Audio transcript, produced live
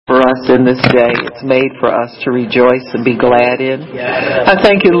us in this day. It's made for us to rejoice and be glad in. I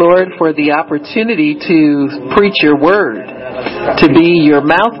thank you, Lord, for the opportunity to preach your word, to be your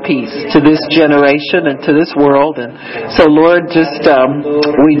mouthpiece to this generation and to this world. And so, Lord,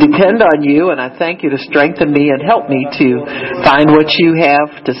 we depend on you, and I thank you to strengthen me and help me to find what you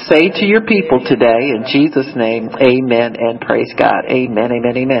have to say to your people today. In Jesus' name, amen and praise God. Amen,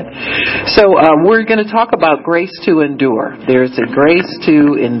 amen, amen. So we're going to talk about grace to endure. There's a grace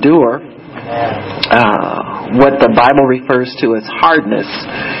to endure, what the Bible refers to as hardness.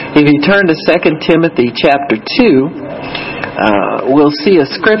 If you turn to 2 Timothy chapter 2, we'll see a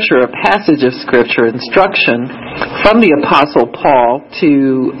passage of scripture, instruction from the Apostle Paul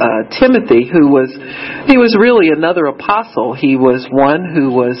to Timothy, he was really another apostle. He was one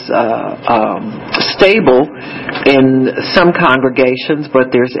who was stable in some congregations,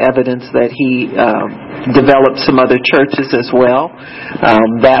 but there's evidence that he developed some other churches as well.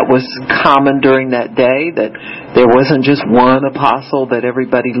 That was common during that day, that there wasn't just one apostle that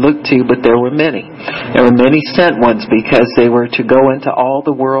everybody looked to, but there were many. There were many sent ones, because they were to go into all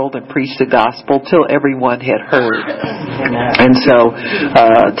the world and preach the gospel till everyone had heard. And so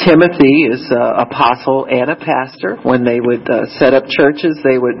Timothy is an apostle and a pastor. When they would set up churches,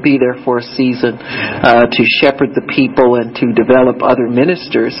 they would be there for a season to shepherd the people and to develop other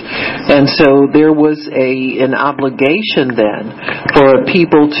ministers. And so there was an obligation then for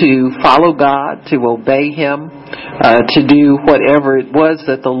people to follow God, to obey Him, to do whatever it was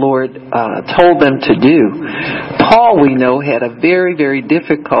that the Lord told them to do. Paul, we know, had a very, very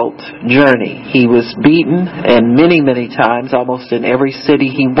difficult journey. He was beaten, and many, many times, almost in every city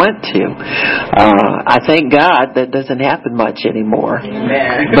he went to. I thank God that doesn't happen much anymore,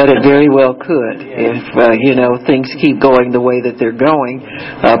 but it very well could. If things keep going the way that they're going,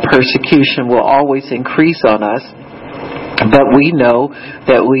 persecution will always increase on us. But we know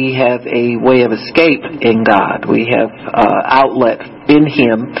that we have a way of escape in God. We have outlet in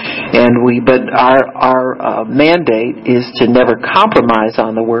Him, but our mandate is to never compromise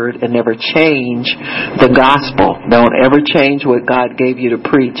on the Word and never change the gospel. Don't ever change what God gave you to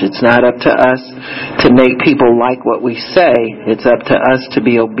preach. It's not up to us to make people like what we say. It's up to us to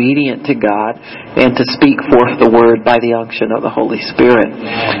be obedient to God and to speak forth the Word by the unction of the Holy Spirit.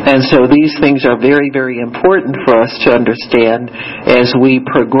 And so these things are very, very important for us to understand as we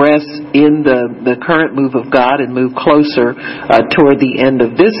progress in the current move of God and move closer toward the end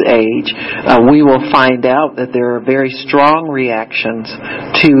of this age. We will find out that there are very strong reactions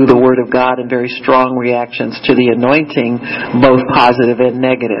to the Word of God and very strong reactions to the anointing, both positive and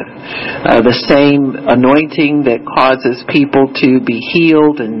negative. The same anointing that causes people to be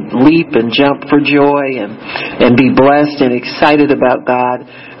healed and leap and jump for joy and be blessed and excited about God,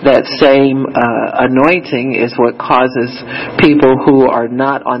 that same anointing is what causes people who are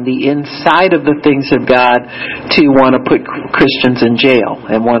not on the inside of the things of God to want to put Christians in jail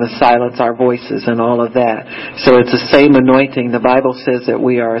and want to silence our voices and all of that. So it's the same anointing. The Bible says that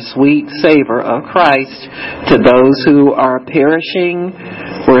we are a sweet savor of Christ to those who are perishing.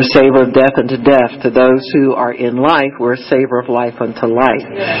 We're a savor of death unto death. To those who are in life, we're a savor of life unto life.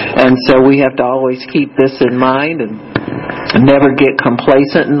 And so we have to always keep this in mind and never get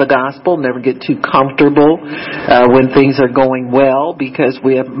complacent in the gospel, never get too comfortable when things are going well, because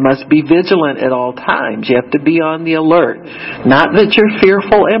we must be vigilant at all times. You have to be on the alert. Not that you're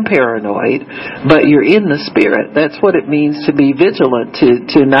fearful and paranoid, but you're in the Spirit. That's what it means to be vigilant,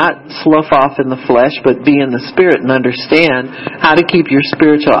 to not slough off in the flesh, but be in the Spirit and understand how to keep your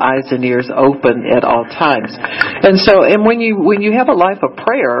spiritual eyes and ears open at all times. And when you have a life of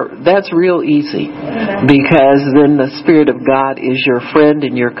prayer, that's real easy, because then the Spirit of God is your friend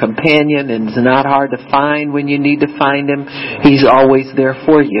and your companion, and it's not hard to find when you need to find Him. He's always there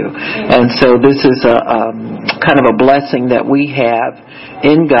for you. And so this is a kind of a blessing that we have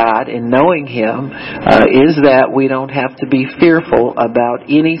in God, in knowing Him, is that we don't have to be fearful about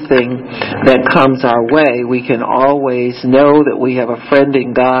anything that comes our way. We can always know that we have a friend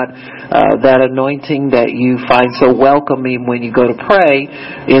in God. That anointing that you find so welcoming when you go to pray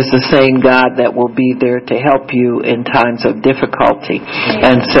is the same God that will be there to help you in times of difficulty.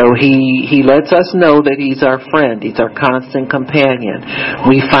 And so He lets us know that He's our friend. He's our constant companion.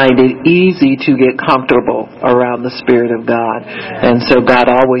 We find it easy to get comfortable around the Spirit of God. And so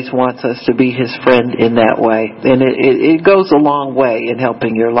God always wants us to be His friend in that way. And it goes a long way in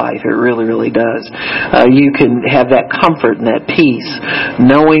helping your life. It really, really does. You can have that comfort and that peace,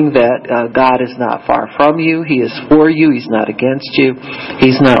 knowing that God is not far from you. He is for you. He's not against you.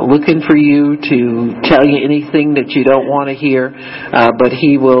 He's not looking for you to tell you anything that you don't want to hear, but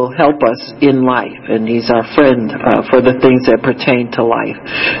He will help us in life, and He's our friend for the things that pertain to life.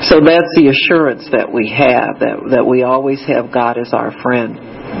 So that's the assurance that we have, that we always have God as our friend.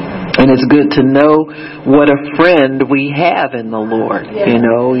 And it's good to know what a friend we have in the Lord. You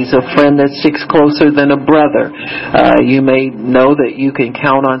know, He's a friend that sticks closer than a brother. You may know that you can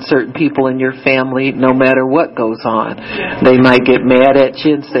count on certain people in your family no matter what goes on. They might get mad at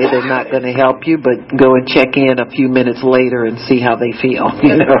you and say they're not going to help you, but go and check in a few minutes later and see how they feel.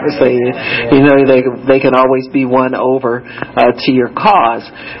 You know, so they can always be won over to your cause.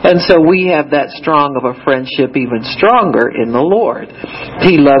 And so we have that strong of a friendship, even stronger in the Lord.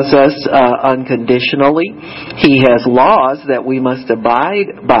 He loves us unconditionally. He has laws that we must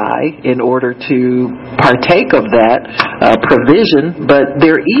abide by in order to partake of that provision, but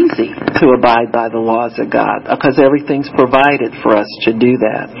they're easy to abide by the laws of God because everything's provided for us to do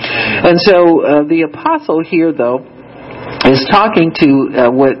that. And so the apostle here, though, is talking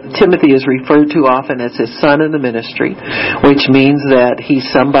to what Timothy is referred to often as his son in the ministry, which means that he's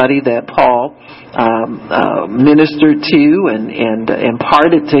somebody that Paul ministered to and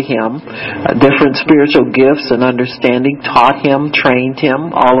imparted to him different spiritual gifts and understanding, taught him, trained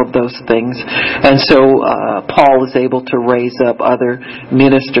him, all of those things. And so Paul is able to raise up other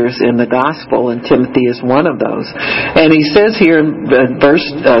ministers in the gospel, and Timothy is one of those. And he says here in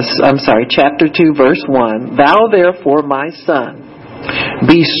chapter 2, verse 1, "Thou therefore, my son,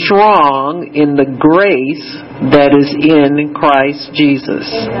 be strong in the grace that is in Christ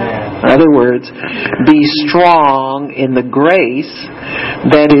Jesus." In other words, be strong in the grace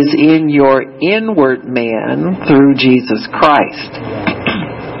that is in your inward man through Jesus Christ.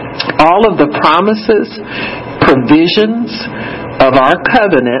 All of the promises, provisions of our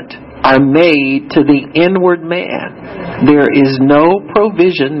covenant are made to the inward man. There is no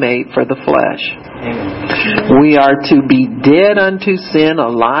provision made for the flesh. We are to be dead unto sin,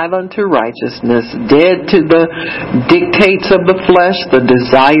 alive unto righteousness, dead to the dictates of the flesh, the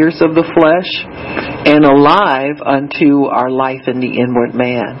desires of the flesh, and alive unto our life in the inward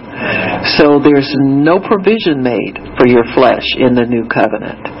man. So there's no provision made for your flesh in the new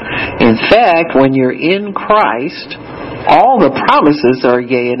covenant. In fact, when you're in Christ, all the promises are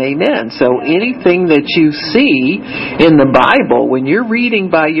yea and amen. So anything that you see in the Bible, when you're reading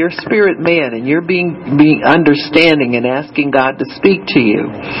by your spirit man and you're being understanding and asking God to speak to you,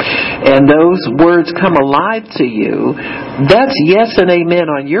 and those words come alive to you, that's yes and amen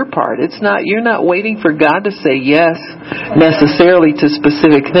on your part. You're not waiting for God to say yes necessarily to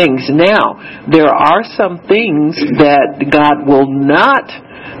specific things. Now, there are some things that God will not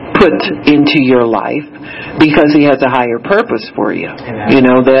put into your life because He has a higher purpose for you. Amen. You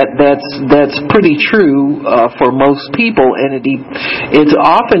know, that's pretty true for most people, and it's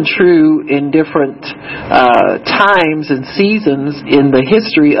often true in different times and seasons in the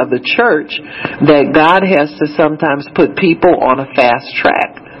history of the church that God has to sometimes put people on a fast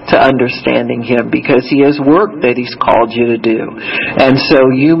track to understanding Him because He has work that He's called you to do. And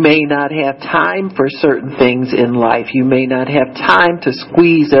so you may not have time for certain things in life. You may not have time to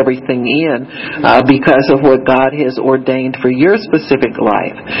squeeze everything in because of what God has ordained for your specific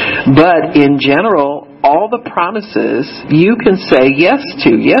life. But in general, all the promises you can say yes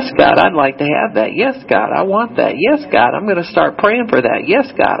to. Yes, God, I'd like to have that. Yes, God, I want that. Yes, God, I'm going to start praying for that. Yes,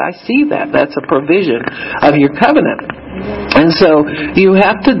 God, I see that. That's a provision of your covenant. And so you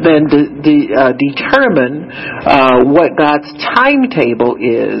have to then determine what God's timetable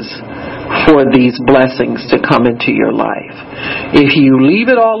is for these blessings to come into your life. If you leave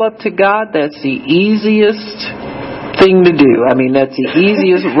it all up to God, that's the easiest thing to do. I mean, that's the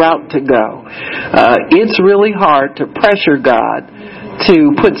easiest route to go. It's really hard to pressure God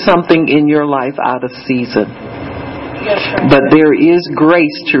to put something in your life out of season. But there is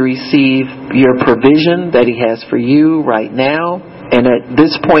grace to receive your provision that He has for you right now. And at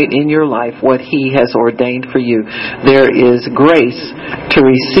this point in your life, what He has ordained for you, there is grace to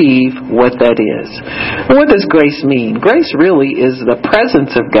receive what that is. What does grace mean? Grace really is the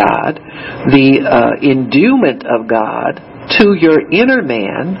presence of God, the endowment of God to your inner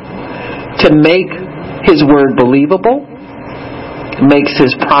man to make His word believable, makes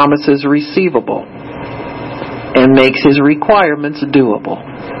His promises receivable, and makes His requirements doable.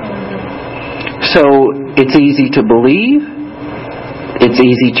 So it's easy to believe, it's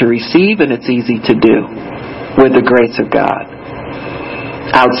easy to receive, and it's easy to do. with the grace of God.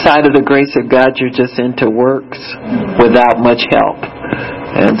 Outside of the grace of God, you're just into works without much help.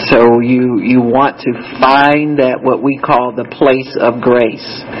 And so you want to find that what we call the place of grace,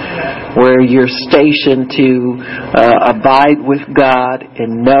 where you're stationed to abide with God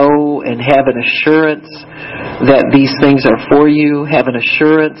and know and have an assurance that these things are for you, have an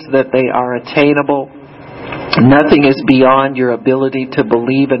assurance that they are attainable. Nothing is beyond your ability to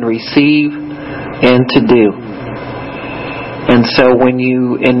believe and receive and to do. And so when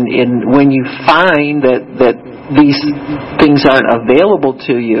you find that these things aren't available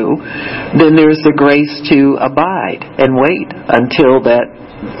to you, then there's the grace to abide and wait until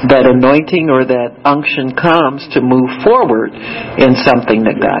that anointing or that unction comes to move forward in something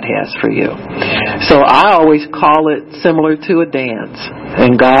that God has for you. So I always call it similar to a dance,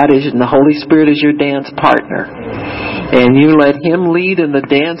 and the Holy Spirit is your dance partner. And you let Him lead in the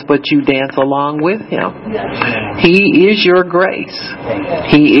dance, but you dance along with Him. He is your grace.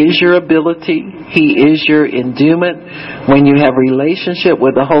 He is your ability. He is your endowment. When you have relationship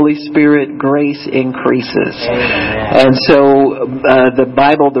with the Holy Spirit, grace increases. And so the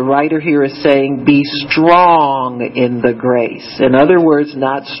Bible, the writer here is saying, be strong in the grace. In other words,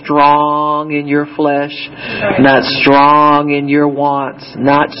 not strong in your flesh, not strong in your wants,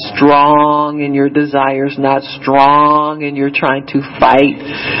 not strong in your desires, not strong and you're trying to fight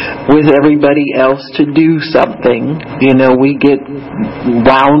with everybody else to do something. We get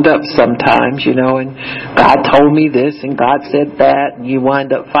wound up sometimes, and God told me this and God said that, and you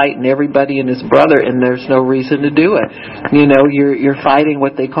wind up fighting everybody and his brother, and there's no reason to do it. You're fighting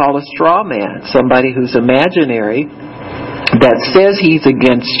what they call a straw man, somebody who's imaginary, that says he's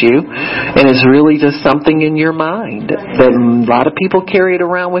against you, and it's really just something in your mind that a lot of people carry it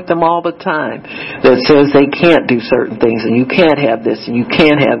around with them all the time, that says they can't do certain things, and you can't have this, and you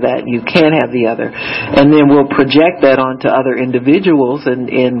can't have that, and you can't have the other. And then we'll project that onto other individuals and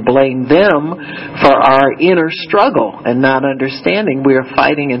blame them for our inner struggle and not understanding we are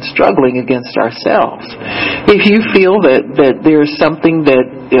fighting and struggling against ourselves. If you feel that there's something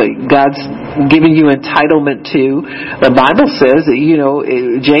that God's given you entitlement to, the Bible says,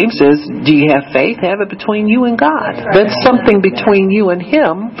 James says, do you have faith? Have it between you and God. That's something between you and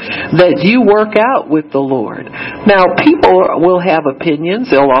Him that you work out with the Lord. Now, people will have opinions.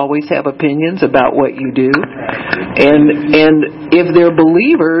 They'll always have opinions about what you do. And if they're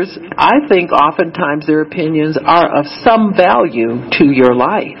believers, I think oftentimes their opinions are of some value to your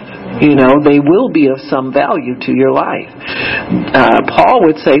life. They will be of some value to your life. Paul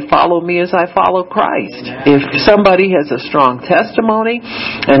would say, follow me as I follow Christ. If somebody has a strong testimony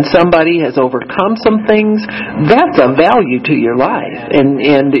and somebody has overcome some things, that's a value to your life.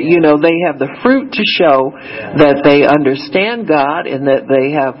 And they have the fruit to show that they understand God and that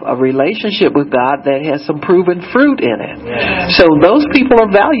they have a relationship with God that has some proven fruit in it. So those people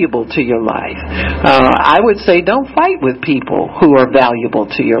are valuable to your life. I would say don't fight with people who are valuable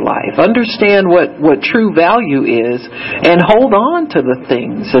to your life. Understand what true value is and hold on to the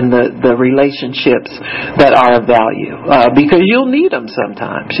things and the relationships that are of value, because you'll need them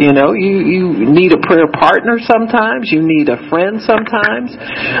sometimes. You need a prayer partner sometimes. You need a friend sometimes.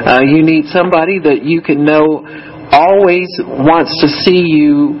 You need somebody that you can know always wants to see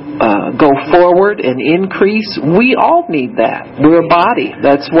you go forward and increase. We all need that. We're a body.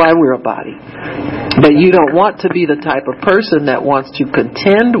 That's why we're a body. But you don't want to be the type of person that wants to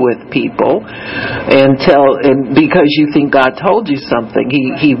contend with people and because you think God told you something.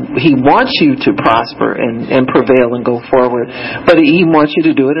 He wants you to prosper and prevail and go forward, but He wants you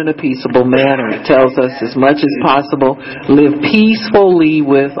to do it in a peaceable manner. He tells us as much as possible, live peacefully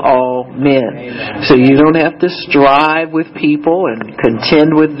with all men. So you don't have to strive with people and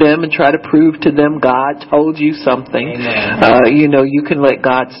contend with them and try to prove to them God told you something. You can let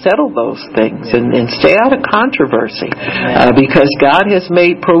God settle those things and stay out of controversy, because God has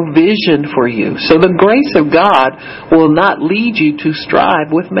made provision for you. So the grace of God will not lead you to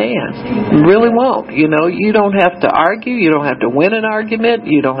strive with man. It really won't. You don't have to argue. You don't have to win an argument.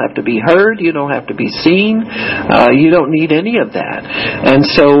 You don't have to be heard. You don't have to be seen. You don't need any of that. And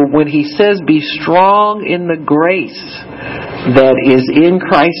so when He says be strong in the grace that is in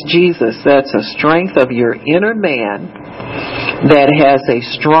Christ Jesus, that's a strength of your inner man that has a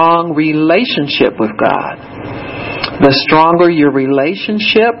strong relationship with God. The stronger your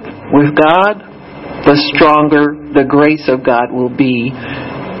relationship with God, the stronger the grace of God will be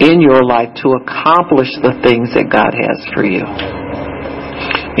in your life to accomplish the things that God has for you.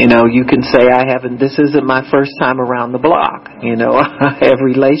 You can say, this isn't my first time around the block. I have a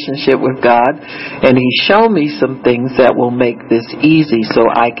relationship with God, and He's shown me some things that will make this easy so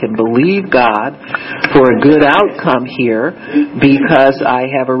I can believe God for a good outcome here because I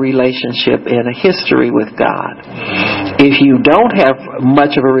have a relationship and a history with God. If you don't have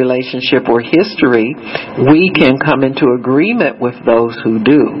much of a relationship or history, we can come into agreement with those who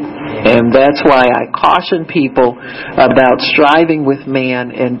do. And that's why I caution people about striving with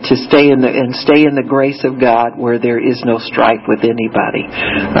man and to stay in the grace of God where there is no strife with anybody.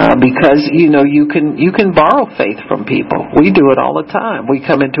 Because you can borrow faith from people. We do it all the time. We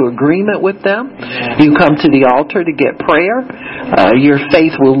come into agreement with them. You come to the altar to get prayer. Your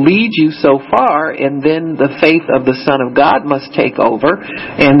faith will lead you so far, and then the faith of the Son of God must take over,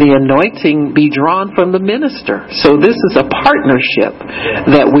 and the anointing be drawn from the minister. So this is a partnership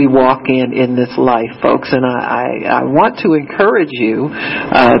that we walk in this life, folks. And I want to encourage you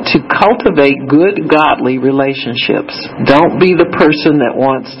to cultivate good, godly relationships. Don't be the person that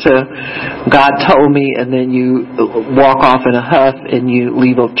wants to, God told me, and then you walk off in a huff and you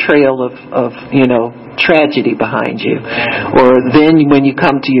leave a trail of tragedy behind you. Or then when you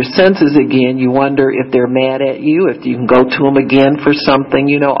come to your senses again, you wonder if they're mad at you, if you can go to them again for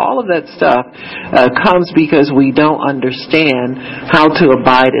something. All of that stuff comes because we don't understand how to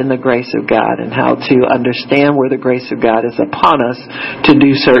abide in the grace of God and how to understand where the grace of God is upon us to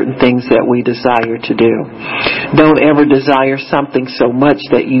do certain things that we desire to do. Don't ever desire something so much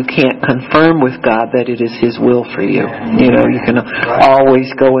that you can't confirm with God that it is His will for you. You can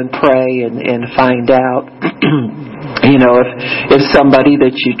always go and pray and find out. If somebody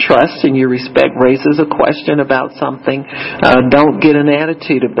that you trust and you respect raises a question about something, don't get an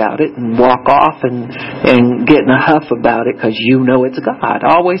attitude about it and walk off and get in a huff about it because it's God.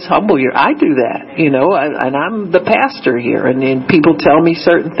 Always humble I do that, and I'm the pastor here, and people tell me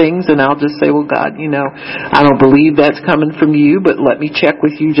certain things, and I'll just say, well, God, I don't believe that's coming from you, but let me check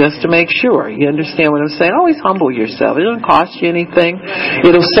with you just to make sure. You understand what I'm saying? Always humble yourself. It doesn't cost you anything.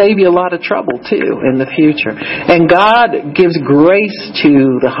 It'll save you a lot of trouble, too, in the future. And God gives grace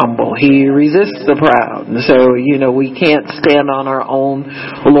to the humble. He resists the proud. So, we can't stand on our own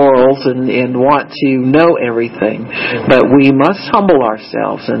laurels and want to know everything. But we must humble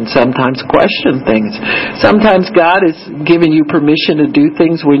ourselves and sometimes question things. Sometimes God is giving you permission to do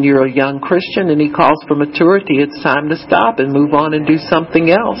things when you're a young Christian and He calls for maturity. It's time to stop and move on and do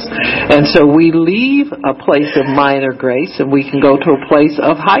something else. And so we leave a place of minor grace and we can go to a place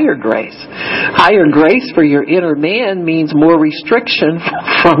of higher grace. Higher grace for your inner man means more restriction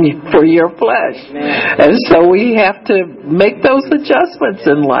for your flesh. And so we have to make those adjustments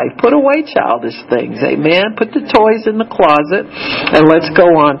in life. Put away childish things. Amen. Put the toys in the closet and let's go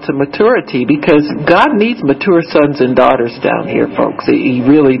on to maturity, because God needs mature sons and daughters down here, folks. He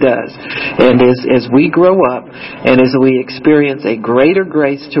really does. And as we grow up and as we experience a greater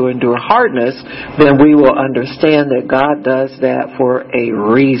grace to endure hardness, then we will understand that God does that for a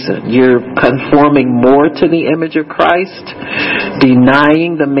reason. You're conforming more to the image of Christ.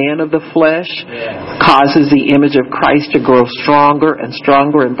 Denying the man of the flesh causes the image of Christ to grow stronger and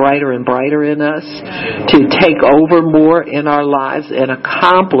stronger and brighter in us, to take over more in our lives and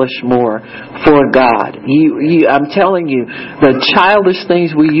accomplish more for God. I'm telling you, the childish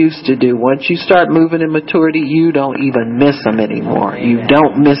things we used to do, once you start moving in maturity, you don't even miss them anymore. You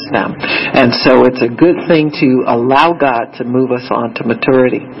don't miss them. And so it's a good thing to allow God to move us on to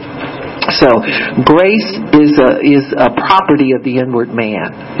maturity. So, grace is a property of the inward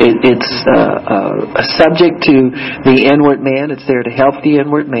man. It's subject to the inward man. It's there to help the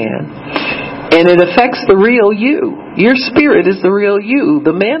inward man. And it affects the real you. Your spirit is the real you.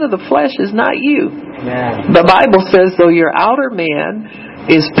 The man of the flesh is not you. Amen. The Bible says, though your outer man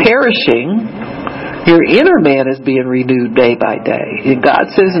is perishing, your inner man is being renewed day by day. And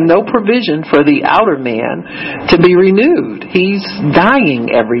God says no provision for the outer man to be renewed. He's dying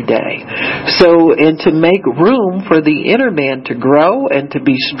every day. So, and to make room for the inner man to grow and to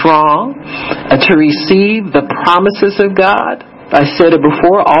be strong, to receive the promises of God. I said it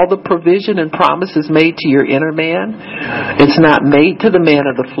before, all the provision and promises made to your inner man, it's not made to the man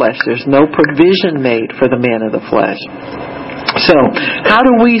of the flesh. There's no provision made for the man of the flesh. So, how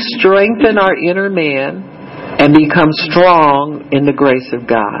do we strengthen our inner man and become strong in the grace of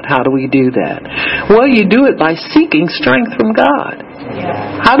God? How do we do that? Well, you do it by seeking strength from God.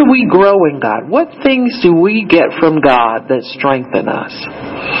 How do we grow in God? What things do we get from God that strengthen us?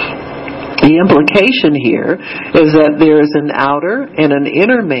 The implication here is that there is an outer and an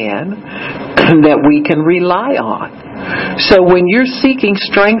inner man that we can rely on. So when you're seeking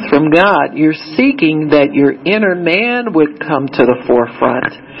strength from God, you're seeking that your inner man would come to the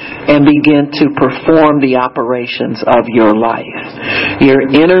forefront and begin to perform the operations of your life. Your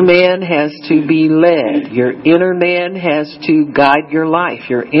inner man has to be led. Your inner man has to guide your life.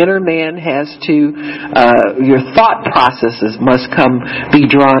 Your inner man has to, your thought processes must be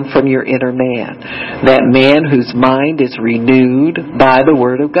drawn from your inner man. That man whose mind is renewed by the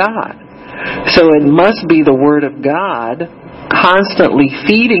Word of God. So it must be the Word of God constantly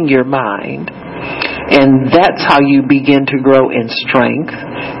feeding your mind, and that's how you begin to grow in strength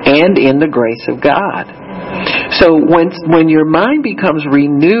and in the grace of God. So when your mind becomes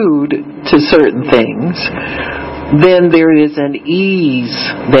renewed to certain things, then there is an ease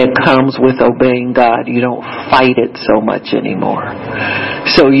that comes with obeying God. You don't fight it so much anymore.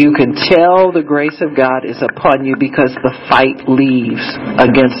 So you can tell the grace of God is upon you because the fight leaves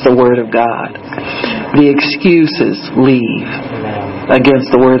against the Word of God. The excuses leave against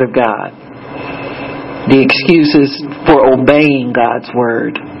the Word of God. The excuses for obeying God's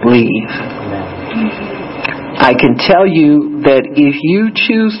Word leave. I can tell you that if you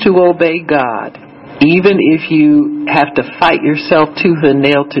choose to obey God, even if you have to fight yourself tooth and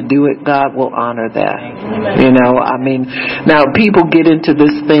nail to do it, God will honor that. You know, I mean, now people get into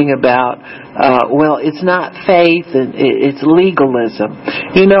this thing about, well, it's not faith and it's legalism.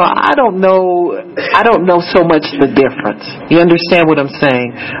 You know, I don't know so much the difference. You understand what I'm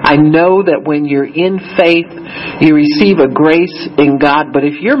saying? I know that when you're in faith, you receive a grace in God, but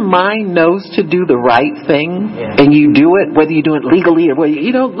if your mind knows to do the right thing and you do it, whether you do it legally or whether, you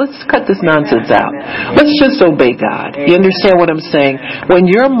know, let's cut this nonsense out. Let's just obey God. You understand what I'm saying?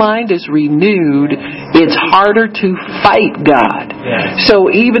 When your mind is renewed, it's harder to fight God. So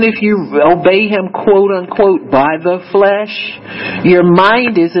even if you obey Him, quote unquote, by the flesh, your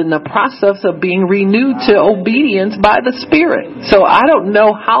mind is in the process of being renewed to obedience by the Spirit. So I don't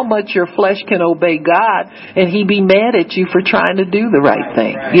know how much your flesh can obey God and He be mad at you for trying to do the right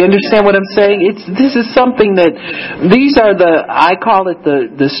thing. You understand what I'm saying? This is something that, these are I call it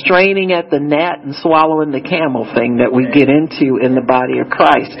the straining at the gnat and swallowing the camel thing that we get into in the body of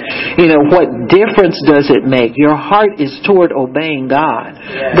Christ. You know, what difference does it make? Your heart is toward obeying God.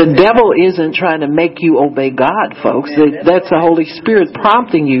 The devil isn't trying to make you obey God, folks. That's the Holy Spirit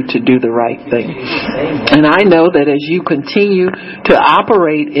prompting you to do the right thing. And I know that as you continue to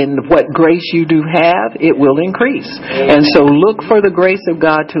operate in what grace you do have, it will increase. And so look for the grace of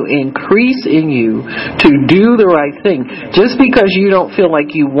God to increase in you to do the right thing. Just because you don't feel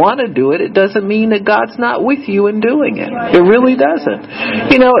like you want to do it, it doesn't mean that God's not with you in doing it. It really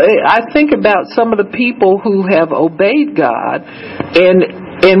doesn't. You know, I think about some of the people who have obeyed God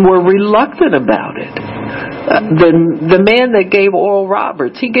and were reluctant about it. The man that gave Oral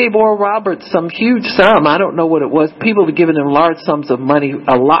Roberts, he gave Oral Roberts some huge sum. I don't know what it was. People were giving him large sums of money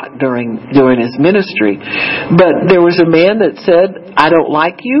a lot during his ministry. But there was a man that said, I don't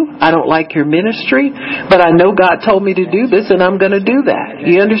like you. I don't like your ministry. But I know God told me to do this and I'm going to do that.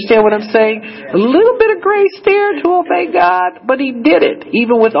 You understand what I'm saying? A little bit of grace there to obey God, but he did it,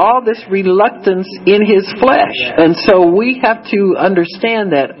 even with all this reluctance in his flesh. And so we have to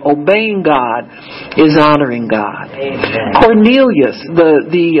understand that obeying God is honoring God. Amen. Cornelius,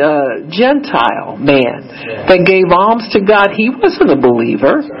 the Gentile man that gave alms to God, he wasn't a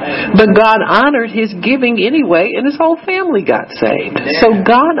believer, but God honored his giving anyway, and his whole family got saved. So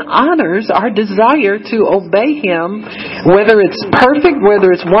God honors our desire to obey Him, whether it's perfect,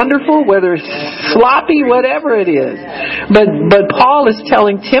 whether it's wonderful, whether it's sloppy, whatever it is. But Paul is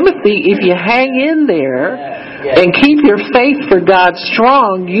telling Timothy, if you hang in there and keep your faith for God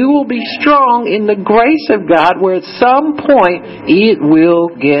strong, you will be strong in the grace of God, where at some point it will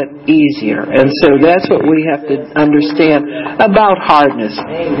get easier. And so that's what we have to understand about hardness.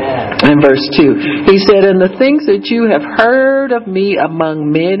 In verse 2, he said, and the things that you have heard of me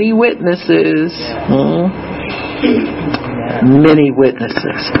among many witnesses, many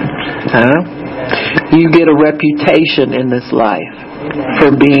witnesses, you get a reputation in this life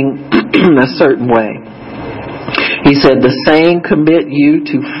for being a certain way. He said, the same commit you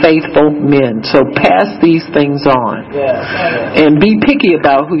to faithful men. So pass these things on. And be picky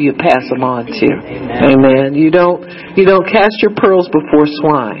about who you pass them on to. Amen. You don't cast your pearls before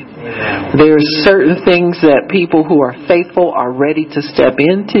swine. There's certain things that people who are faithful are ready to step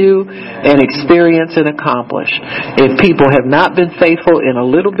into and experience and accomplish. If people have not been faithful in a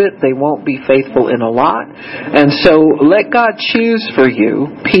little bit, they won't be faithful in a lot. And so let God choose for you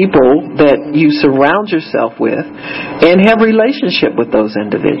people that you surround yourself with and have relationship with those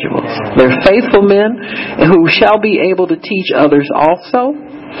individuals. They're faithful men who shall be able to teach others also.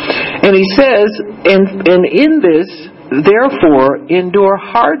 And he says, and in this, therefore endure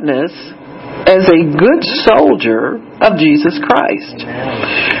hardness as a good soldier of Jesus Christ.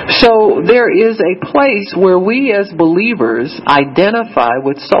 So there is a place where we as believers identify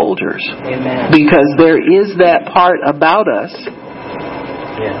with soldiers. Amen. Because there is that part about us.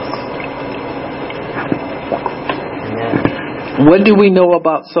 Yes. Amen. What do we know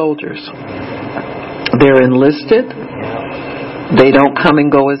about soldiers? They're enlisted. Yeah. They don't come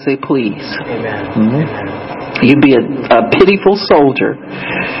and go as they please. Amen. Mm-hmm. Amen. You'd be a pitiful soldier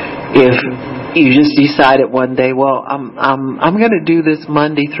if you just decided one day, well, I'm going to do this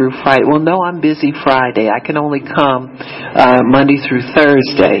Monday through Friday. Well, no, I'm busy Friday. I can only come Monday through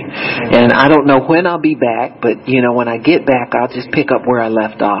Thursday, and I don't know when I'll be back. But when I get back, I'll just pick up where I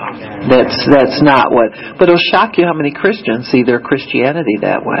left off. That's not what. But it'll shock you how many Christians see their Christianity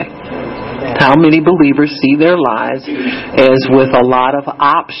that way. How many believers see their lives as with a lot of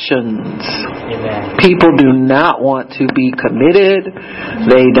options. Amen. People do not want to be committed.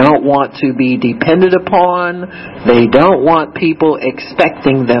 They don't want to be depended upon. They don't want people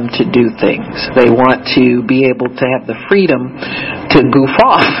expecting them to do things. They want to be able to have the freedom to goof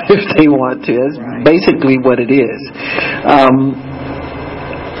off if they want to. That's basically what it is.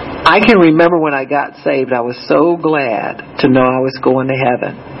 I can remember when I got saved, I was so glad to know I was going to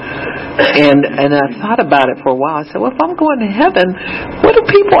heaven. And I thought about it for a while. I said, well, if I'm going to heaven, what do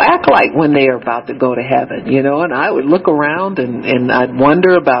people act like when they are about to go to heaven? And I would look around and I'd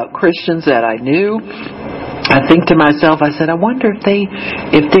wonder about Christians that I knew. I think to myself, I said, I wonder if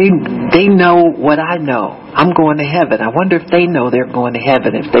they know what I know. I'm going to heaven. I wonder if they know they're going to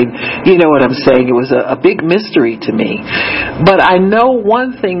heaven. If they, you know what I'm saying? It was a big mystery to me. But I know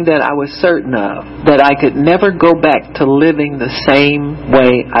one thing that I was certain of, that I could never go back to living the same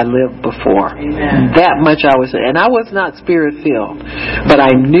way I lived before. Amen. That much I was, and I was not spirit-filled. But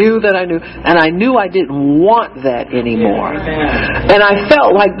I knew that I knew, and I knew I didn't want that anymore. Amen. And I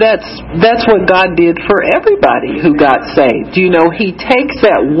felt like that's what God did for everybody who got saved. He takes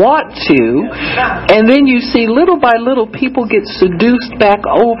that want to, and then you see little by little people get seduced back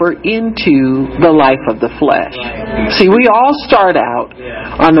over into the life of the flesh. See, we all start out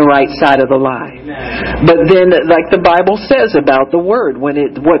on the right side of the line. But then, like the Bible says about the word, what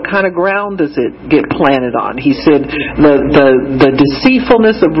kind of ground does it get planted on? He said the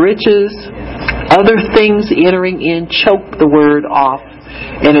deceitfulness of riches, other things entering in, choke the word off.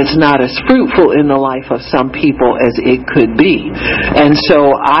 And it's not as fruitful in the life of some people as it could be. And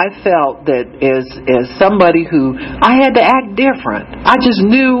so I felt that as somebody who, I had to act different. I just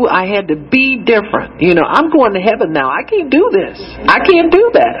knew I had to be different. I'm going to heaven now. I can't do this. I can't do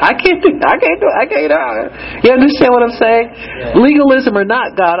that. I can't. You understand what I'm saying? Yeah. Legalism or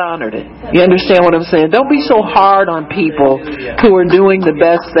not, God honored it. You understand what I'm saying? Don't be so hard on people who are doing the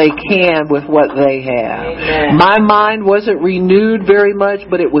best they can with what they have. Amen. My mind wasn't renewed very much,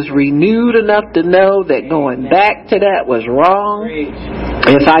 but it was renewed enough to know that going back to that was wrong.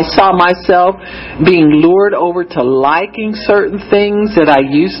 If I saw myself being lured over to liking certain things that I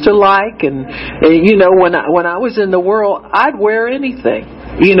used to like, and when I was in the world, I'd wear anything.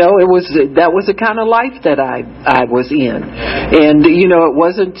 That was the kind of life that I was in. And, it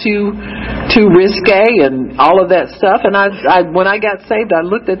wasn't too risque and all of that stuff. And when I got saved, I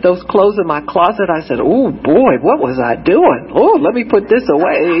looked at those clothes in my closet. I said, oh boy, what was I doing? Oh, let me put this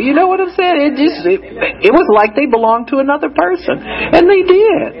away. You know what I'm saying? It was like they belonged to another person. And they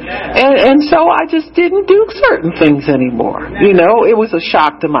did. And so I just didn't do certain things anymore. It was a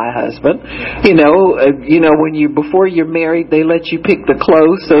shock to my husband. Before you're married, they let you pick the clothes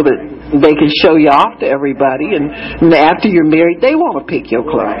so that they can show you off to everybody, and after you're married, they want to pick your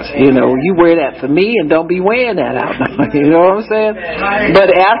clothes. You wear that for me, and don't be wearing that out. You know what I'm saying? But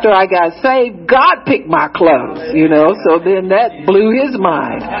after I got saved, God picked my clothes. So then that blew his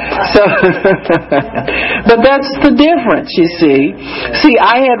mind. So, but that's the difference. You see,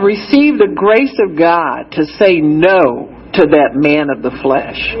 I had received the grace of God to say no to that man of the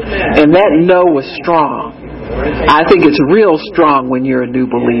flesh, and that no was strong. I think it's real strong when you're a new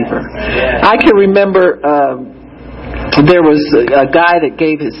believer. I can remember there was a guy that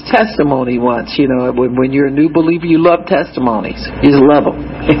gave his testimony once. When you're a new believer, you love testimonies. You just love them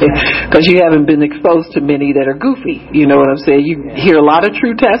because you haven't been exposed to many that are goofy. You know what I'm saying? You hear a lot of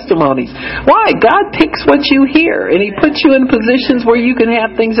true testimonies. Why? God picks what you hear, and He puts you in positions where you can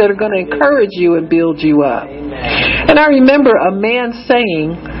have things that are going to encourage you and build you up. And I remember a man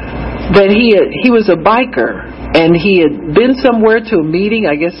saying that he was a biker, And he had been somewhere to a meeting.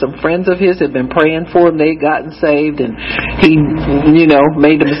 I guess some friends of his had been praying for him. They had gotten saved, and he,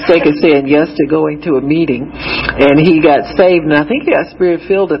 made the mistake of saying yes to going to a meeting. And he got saved, and I think he got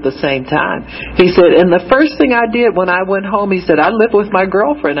Spirit-filled at the same time. He said, and the first thing I did when I went home, he said, I lived with my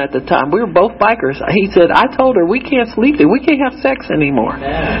girlfriend at the time. We were both bikers. He said, I told her, we can't sleep there. We can't have sex anymore.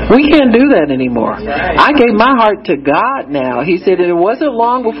 We can't do that anymore. I gave my heart to God now. He said, it wasn't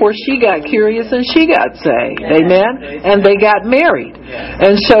long before she got curious and she got saved. Amen? And they got married.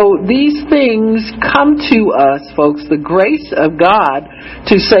 And so these things come to us, folks, the grace of God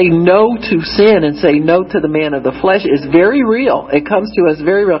to say no to sin and say no to the man of the flesh is very real. It comes to us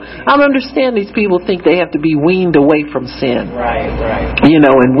very real. I don't understand these people think they have to be weaned away from sin. Right.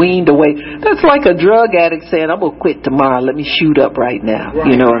 And weaned away. That's like a drug addict saying, I'm going to quit tomorrow. Let me shoot up right now.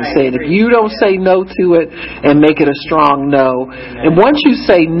 You know what I'm saying? If you don't say no to it and make it a strong no, and once you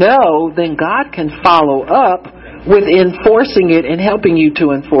say no, then God can follow up with enforcing it and helping you to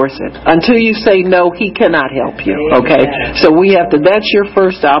enforce it. Until you say no, He cannot help you. Okay? So that's your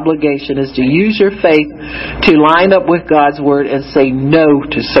first obligation, is to use your faith to line up with God's Word and say no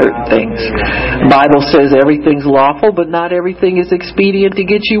to certain things. The Bible says everything's lawful, but not everything is expedient to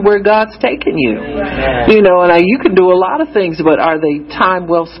get you where God's taking you. And you can do a lot of things, but are they time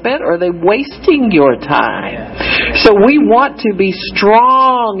well spent, or are they wasting your time? So we want to be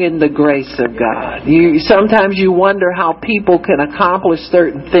strong in the grace of God. Sometimes you wonder how people can accomplish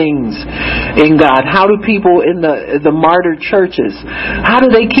certain things in God. How do people in the martyred churches, how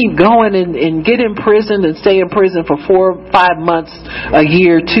do they keep going and get imprisoned and stay in prison for 4 or 5 months, a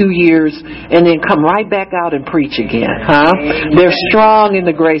year, 2 years, and then come right back out and preach again? They're strong in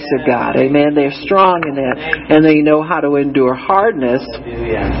the grace of God. Amen. They're strong in that. And they know how to endure hardness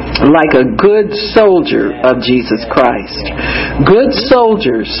like a good soldier of Jesus Christ. Good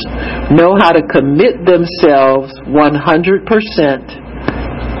soldiers know how to commit themselves 100%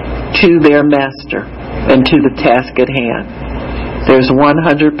 to their master and to the task at hand. There's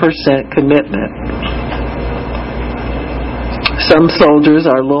 100% commitment. Some soldiers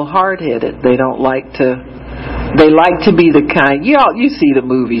are a little hard-headed. They like to be the kind, you see the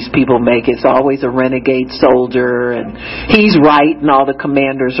movies people make. It's always a renegade soldier and he's right and all the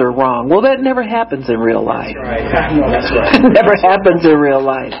commanders are wrong. Well, that never happens in real life. That's right. It never happens in real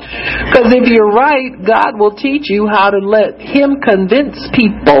life. Because if you're right, God will teach you how to let Him convince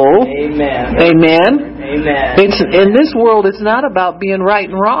people. Amen. In this world, it's not about being right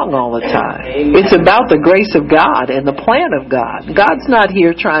and wrong all the time. It's about the grace of God and the plan of God. God's not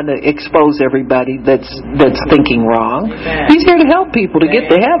here trying to expose everybody that's thinking wrong. He's here to help people to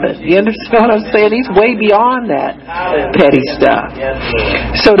get to heaven. You understand what I'm saying? He's way beyond that petty stuff.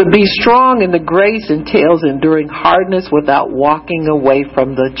 So to be strong in the grace entails enduring hardness without walking away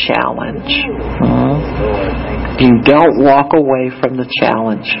from the challenge. You don't walk away from the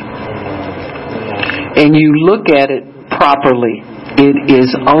challenge. And you look at it properly. It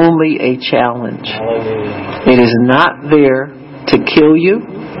is only a challenge. It is not there to kill you.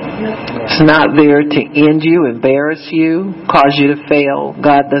 It's not there to end you, embarrass you, cause you to fail.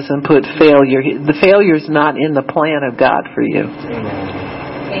 God doesn't put failure. The failure is not in the plan of God for you.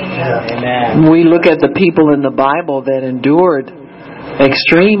 Amen. We look at the people in the Bible that endured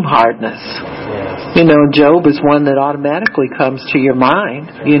extreme hardness. Job is one that automatically comes to your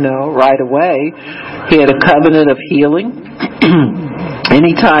mind, right away. He had a covenant of healing.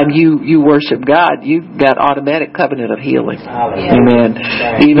 Anytime you worship God, you've got automatic covenant of healing. Amen.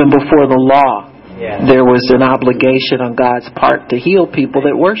 Even before the law, there was an obligation on God's part to heal people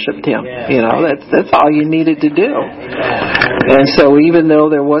that worshiped Him. That's all you needed to do. And so even though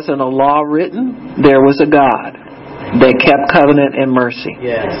there wasn't a law written, there was a God that kept covenant and mercy.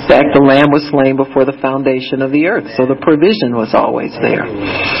 In fact, the Lamb was slain before the foundation of the earth, so the provision was always there.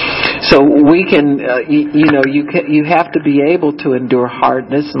 So we can, you have to be able to endure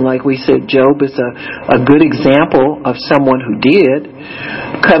hardness, and like we said, Job is a good example of someone who did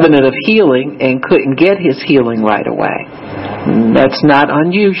covenant of healing and couldn't get his healing right away. That's not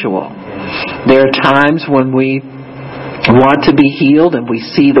unusual. There are times when we want to be healed and we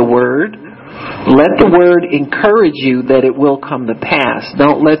see the Word. Let the Word encourage you that it will come to pass.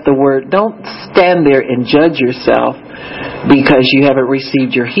 Don't stand there and judge yourself because you haven't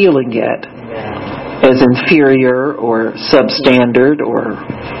received your healing yet as inferior or substandard or,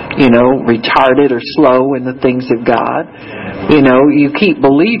 retarded or slow in the things of God. You keep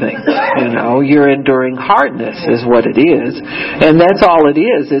believing. You're enduring hardness is what it is. And that's all it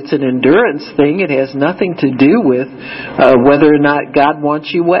is. It's an endurance thing. It has nothing to do with whether or not God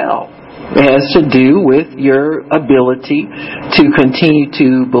wants you well. It has to do with your ability to continue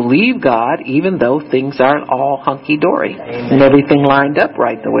to believe God even though things aren't all hunky-dory and everything lined up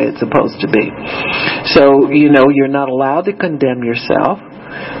right the way it's supposed to be. So, you're not allowed to condemn yourself,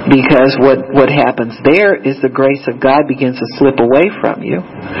 because what happens there is the grace of God begins to slip away from you,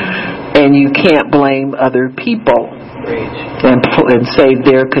 and you can't blame other people and say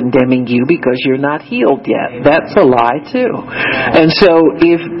they're condemning you because you're not healed yet. That's a lie too. And so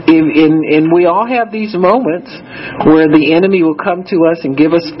if we all have these moments where the enemy will come to us and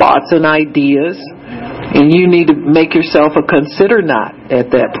give us thoughts and ideas, and you need to make yourself a consider not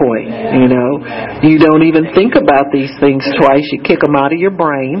at that point. You don't even think about these things twice. You kick them out of your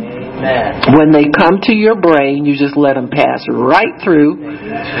brain. When they come to your brain, you just let them pass right through.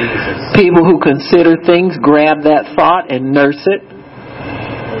 People who consider things grab that thought and nurse it,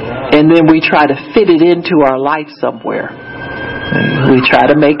 and then we try to fit it into our life somewhere. We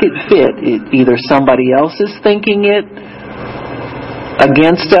try to make it fit. Either somebody else is thinking it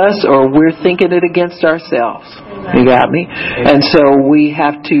against us, or we're thinking it against ourselves. You got me? And so we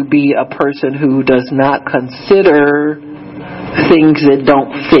have to be a person who does not consider things that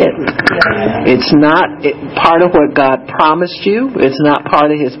don't fit. It's not part of what God promised you. It's not part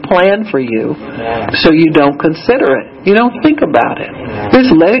of His plan for you. So you don't consider it. You don't think about it.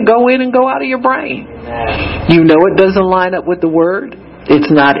 Just let it go in and go out of your brain. It doesn't line up with the Word.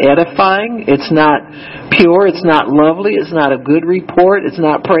 It's not edifying. It's not pure. It's not lovely. It's not a good report. It's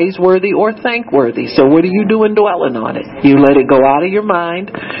not praiseworthy or thankworthy. So what are you doing dwelling on it? You let it go out of your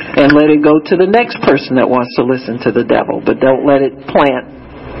mind and let it go to the next person that wants to listen to the devil. But don't let it plant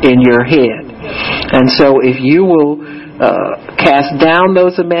in your head. And so if you will cast down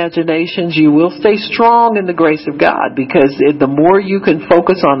those imaginations, you will stay strong in the grace of God, because the more you can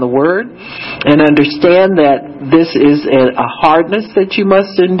focus on the Word and understand that this is a hardness that you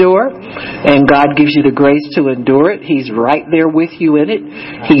must endure, and God gives you the grace to endure it. He's right there with you in it.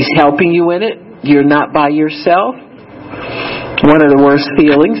 He's helping you in it. You're not by yourself. One of the worst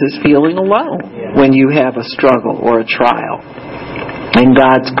feelings is feeling alone when you have a struggle or a trial. And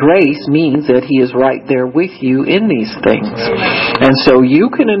God's grace means that He is right there with you in these things. And so you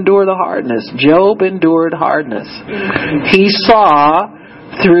can endure the hardness. Job endured hardness. He saw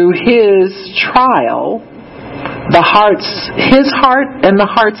through his trial his heart and the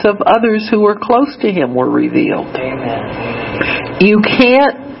hearts of others who were close to him were revealed. You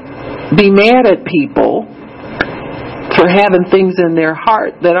can't be mad at people for having things in their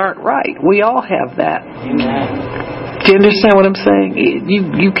heart that aren't right. We all have that. Do you understand what I'm saying?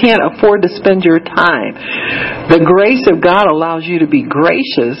 You can't afford to spend your time. The grace of God allows you to be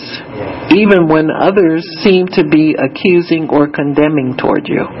gracious even when others seem to be accusing or condemning toward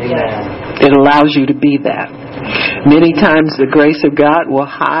you. It allows you to be that. Many times the grace of God will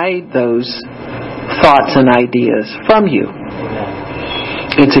hide those thoughts and ideas from you.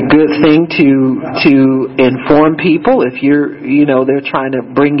 It's a good thing to inform people. If they're trying to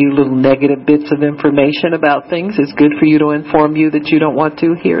bring you little negative bits of information about things, it's good for you to inform you that you don't want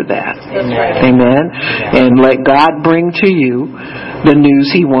to hear that. Amen. And let God bring to you the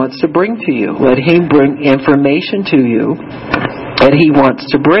news He wants to bring to you. Let Him bring information to you that He wants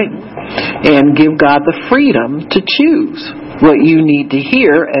to bring. And give God the freedom to choose what you need to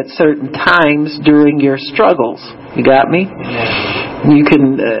hear at certain times during your struggles. You got me? You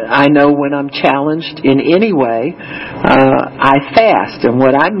can. I know when I'm challenged in any way, I fast, and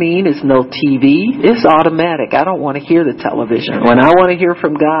what I mean is no TV. It's automatic. I don't want to hear the television. When I want to hear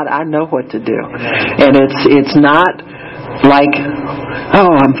from God, I know what to do, and it's not like,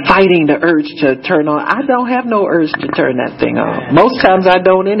 I'm fighting the urge to turn on. I don't have no urge to turn that thing on. Most times I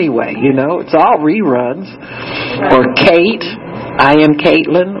don't anyway. It's all reruns or Kate. I Am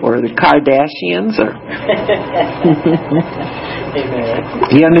Caitlin, or the Kardashians, or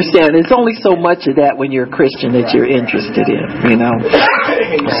you understand? There's only so much of that when you're a Christian that you're interested in,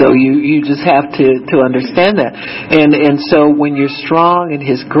 So you just have to understand that. And so when you're strong in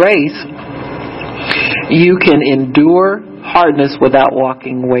His grace, you can endure hardness without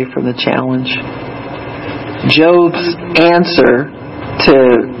walking away from the challenge. Job's answer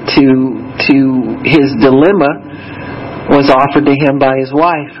to his dilemma was offered to him by his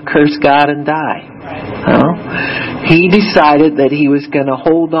wife: curse God and die. He decided that he was going to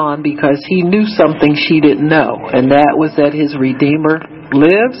hold on because he knew something she didn't know, and that was that his Redeemer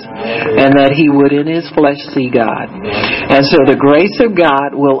lives, and that he would in his flesh see God. And so the grace of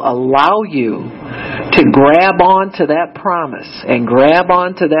God will allow you to grab on to that promise and grab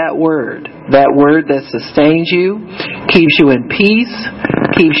on to that word that sustains you, keeps you in peace,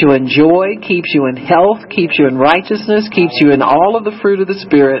 keeps you in joy, keeps you in health, keeps you in righteousness, keeps you in all of the fruit of the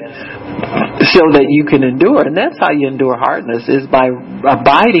Spirit, so that you can endure. And that's how you endure hardness, is by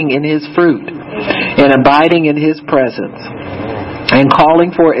abiding in his fruit and abiding in his presence and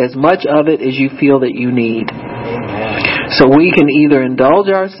calling for as much of it as you feel that you need. So we can either indulge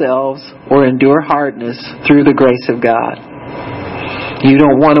ourselves or endure hardness through the grace of God. You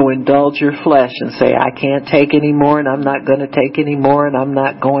don't want to indulge your flesh and say, I can't take any more, and I'm not going to take any more, and I'm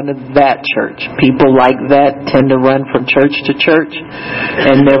not going to that church. People like that tend to run from church to church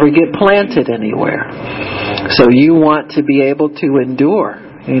and never get planted anywhere. So you want to be able to endure.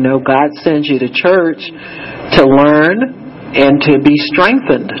 You know, God sends you to church to learn and to be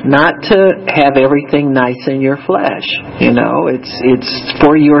strengthened, not to have everything nice in your flesh. You know, it's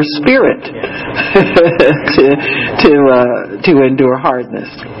for your spirit to endure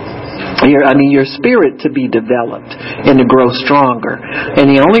hardness. Your spirit to be developed and to grow stronger. And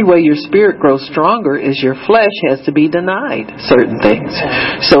the only way your spirit grows stronger is your flesh has to be denied certain things,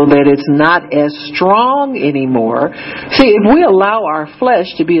 so that it's not as strong anymore. See, if we allow our flesh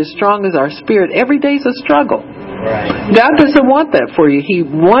to be as strong as our spirit, every day's a struggle. Right. God doesn't want that for you.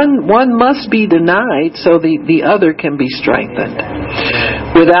 One must be denied so the other can be strengthened.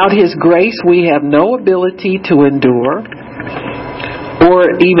 Without his grace, we have no ability to endure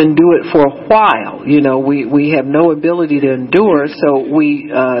or even do it for a while. You know, we have no ability to endure, so we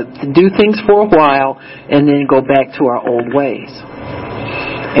do things for a while and then go back to our old ways.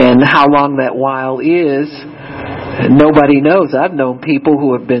 And how long that while is, nobody knows. I've known people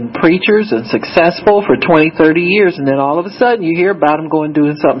who have been preachers and successful for 20, 30 years, and then all of a sudden you hear about them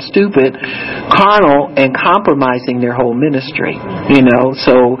doing something stupid, carnal, and compromising their whole ministry. You know,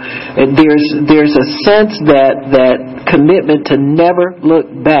 so there's a sense that commitment to never look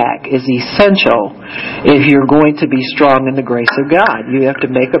back is essential if you're going to be strong in the grace of God. You have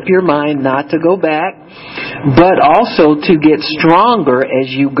to make up your mind not to go back, but also to get stronger as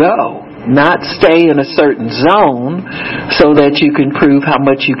you go. Not stay in a certain zone so that you can prove how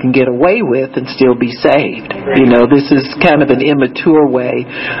much you can get away with and still be saved. You know, this is kind of an immature way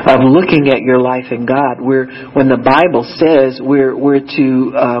of looking at your life in God. When the Bible says we're to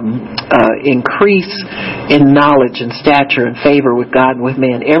increase in knowledge and stature and favor with God and with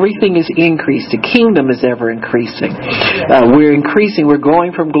man, everything is increased. The kingdom is ever increasing. We're increasing. We're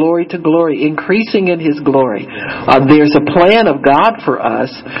going from glory to glory, increasing in his glory. There's a plan of God for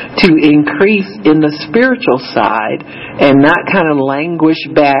us to increase in the spiritual side and not kind of languish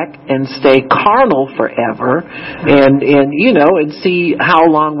back and stay carnal forever and see how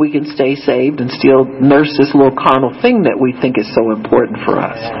long we can stay saved and still nurse this little carnal thing that we think is so important for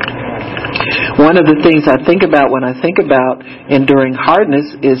us. One of the things I think about when I think about enduring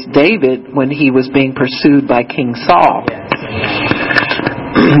hardness is David when he was being pursued by King Saul.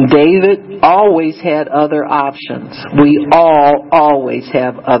 David always had other options. We all always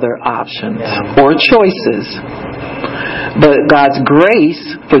have other options or choices. But God's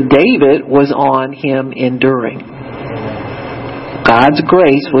grace for David was on him enduring. God's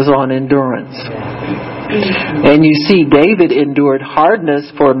grace was on endurance. And you see, David endured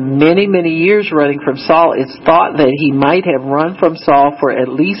hardness for many, many years running from Saul. It's thought that he might have run from Saul for at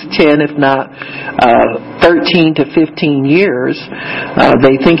least 10, if not 13 to 15 years.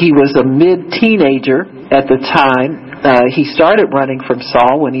 They think he was a mid-teenager at the time. He started running from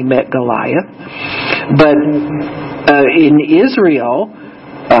Saul when he met Goliath. But in Israel,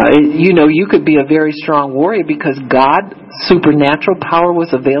 you could be a very strong warrior because God's supernatural power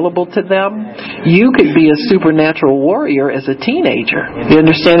was available to them. You could be a supernatural warrior as a teenager. You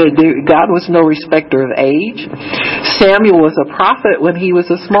understand that God was no respecter of age. Samuel was a prophet when he was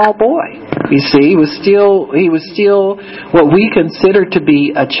a small boy. You see, he was still what we consider to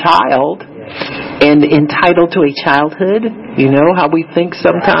be a child and entitled to a childhood. You know how we think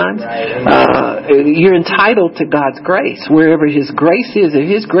sometimes? You're entitled to God's grace. Wherever his grace is,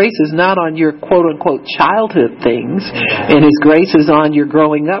 if his grace is not on your quote-unquote childhood things, and his grace is on your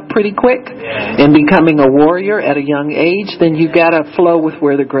growing up pretty quick and becoming a warrior at a young age, then you've got to flow with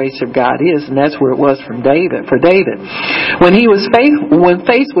where the grace of God is, and that's where it was for David. When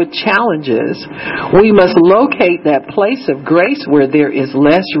faced with challenges, we must locate that place of grace where there is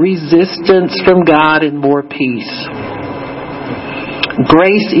less resistance from God and more peace.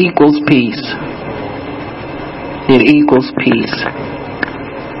 Grace equals peace. It equals peace.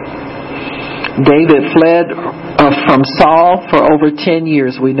 David fled from Saul for over 10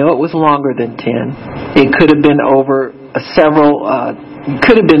 years. We know it was longer than 10. It could have been over several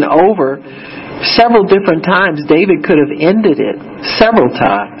different times. David could have ended it several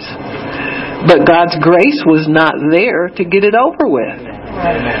times. But God's grace was not there to get it over with.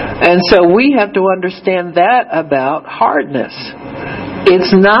 And so we have to understand that about hardness.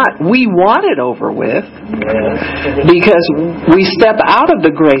 It's not we want it over with, because we step out of the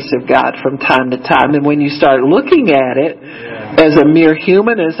grace of God from time to time, and when you start looking at it as a mere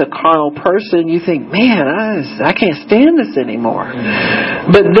human, as a carnal person, you think, man, I can't stand this anymore.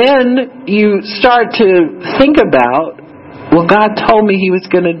 But then you start to think about, well, God told me He was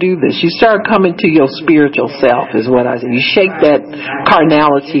going to do this. You start coming to your spiritual self, is what I say. You shake that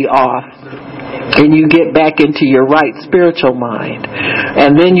carnality off, and you get back into your right spiritual mind.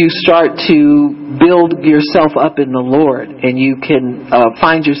 And then you start to build yourself up in the Lord, and you can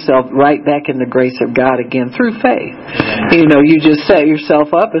find yourself right back in the grace of God again through faith. You just set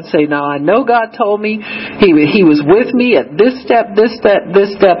yourself up and say, now I know God told me He was with me at this step, this step,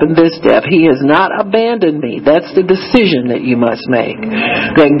 this step, and this step. He has not abandoned me. That's the decision that you must make.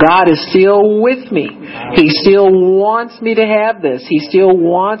 That God is still with me. He still wants me to have this. He still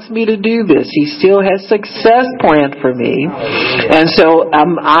wants me to do this. He still has success planned for me. And so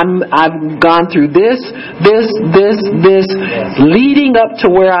I've gone through this, leading up to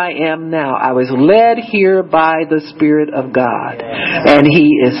where I am now. I was led here by the Spirit of God. And He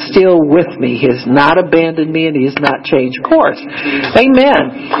is still with me. He has not abandoned me, and He has not changed course.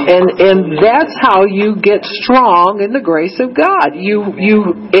 Amen. And that's how you get strong in the grace of God.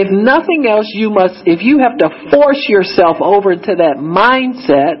 If nothing else, if you have to force yourself over to that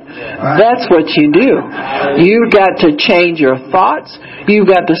mindset, that's what you do. You've got to change your thoughts. You've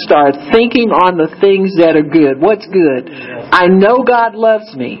got to start thinking on the things that are good. What's good? I know God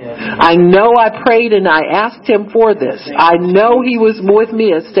loves me. I know I prayed and I asked Him for this. I know He was with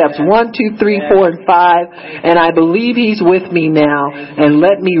me at steps 1, 2, 3, 4, and 5, and I believe He's with me now. And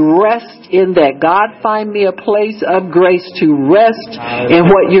let me rest in that. God, find me a place of grace to rest in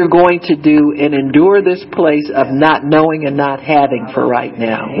what You're going to do and endure this place of not knowing and not having for right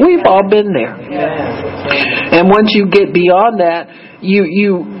now. We've all been there. And once you get beyond that,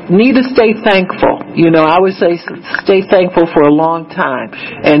 you need to stay thankful. I would say stay thankful for a long time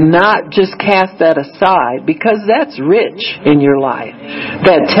and not just cast that aside, because that's rich in your life.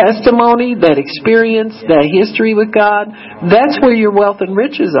 That testimony, that experience, that history with God, that's where your wealth and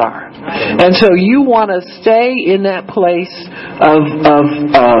riches are. And so you want to stay in that place of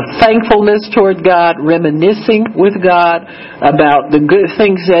thankfulness toward God, reminiscing with God about the good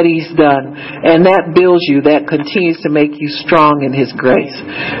things that He's done. And that builds you, that continues to make you strong in His grace.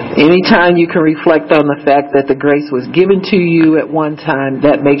 Anytime you can reflect on the fact that the grace was given to you at one time,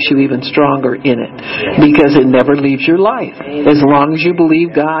 that makes you even stronger in it, because it never leaves your life. As long as you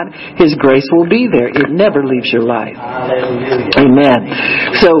believe God, His grace will be there. It never leaves your life.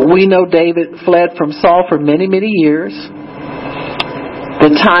 Amen. So we know David fled from Saul for many, many years.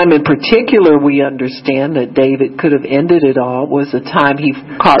 The time in particular we understand that David could have ended it all was the time he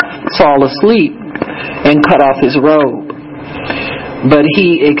caught Saul asleep and cut off his robe. But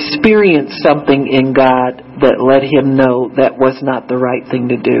he experienced something in God that let him know that was not the right thing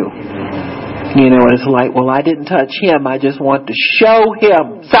to do. It's like, well, I didn't touch him. I just want to show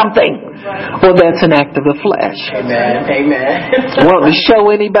him something. Well, that's an act of the flesh. Amen. Want to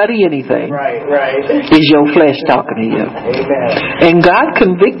show anybody anything. Right. Is your flesh talking to you? Amen. And God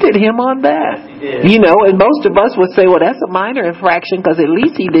convicted him on that. And most of us would say, well, that's a minor infraction because at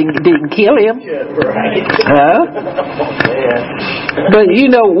least he didn't kill him. Yeah, right. But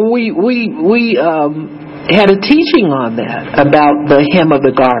we had a teaching on that about the hem of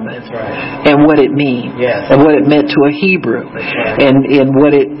the garment and what it means and what it meant to a Hebrew and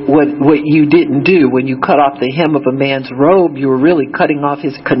what you didn't do when you cut off the hem of a man's robe. You were really cutting off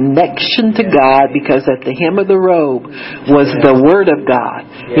his connection to God, because at the hem of the robe was the Word of God,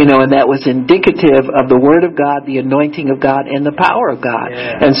 and that was indicative of the Word of God, the anointing of God, and the power of God.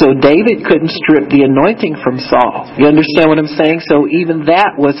 And so David couldn't strip the anointing from Saul. You understand what I'm saying? So even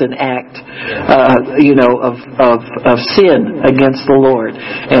that was an act of sin against the Lord.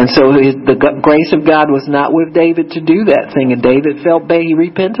 And so the grace of God was not with David to do that thing. And David felt bad. He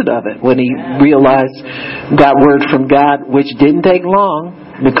repented of it when he realized, got word from God, which didn't take long.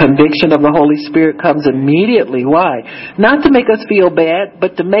 The conviction of the Holy Spirit comes immediately. Why? Not to make us feel bad,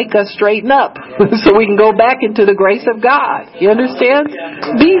 but to make us straighten up so we can go back into the grace of God. You understand?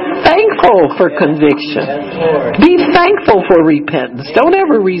 Be thankful for conviction. Be thankful for repentance. Don't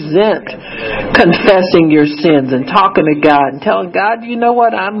ever resent confessing your sins and talking to God and telling God, you know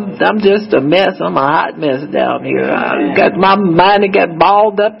what, I'm just a mess. I'm a hot mess down here. I got my mind that got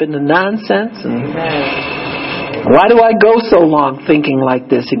balled up in the nonsense, and why do I go so long thinking like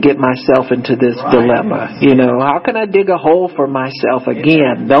this and get myself into this dilemma? You know, how can I dig a hole for myself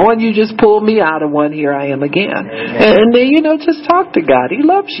again? Knowing you just pulled me out of one, here I am again. And then, you know, just talk to God. He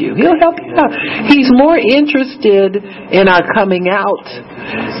loves you. He'll help you out. He's more interested in our coming out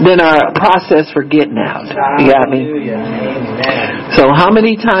than our process for getting out. You got me? So how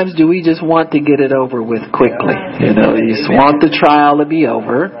many times do we just want to get it over with quickly? You know, you just want the trial to be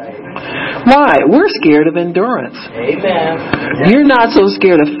over. Why? We're scared of endurance. Amen. You're not so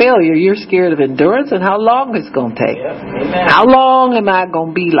scared of failure. You're scared of endurance and how long it's going to take. Amen. How long am I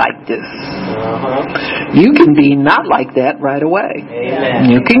going to be like this? You can be not like that right away.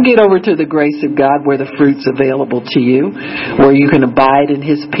 Amen. You can get over to the grace of God where the fruit's available to you, where you can abide in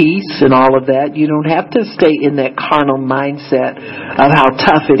His peace and all of that. You don't have to stay in that carnal mindset of how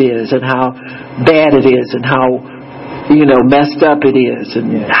tough it is and how bad it is and how, you know, messed up it is,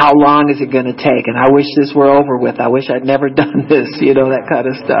 and how long is it going to take, and I wish this were over with, I wish I'd never done this, you know, that kind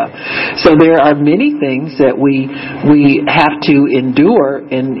of stuff. So there are many things that we have to endure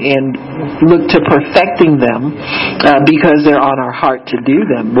and look to perfecting them because they're on our heart to do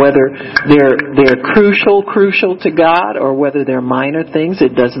them. Whether they're crucial to God or whether they're minor things,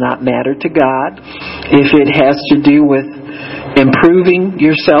 it does not matter to God. If it has to do with improving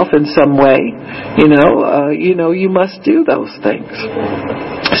yourself in some way, you must do those things.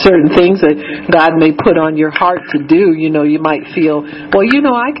 Certain things that God may put on your heart to do, you might feel,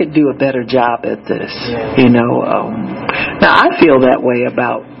 well, I could do a better job at this. Now I feel that way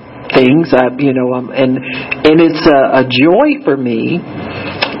about things. And it's a joy for me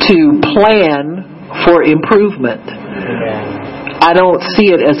to plan for improvement. I don't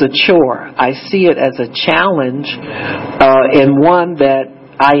see it as a chore. I see it as a challenge, and one that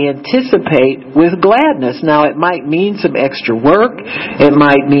I anticipate with gladness. Now, it might mean some extra work. It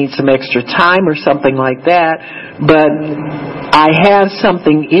might mean some extra time or something like that. But I have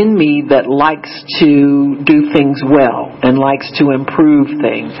something in me that likes to do things well and likes to improve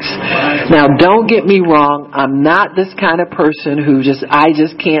things. Now, don't get me wrong. I'm not this kind of person who I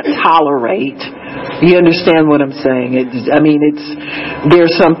just can't tolerate. You understand what I'm saying?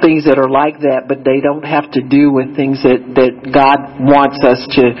 There's some things that are like that, but they don't have to do with things that God wants us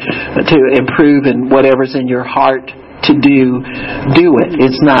to improve, and whatever's in your heart to do it.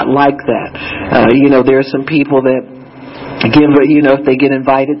 It's not like that. There are some people that give, if they get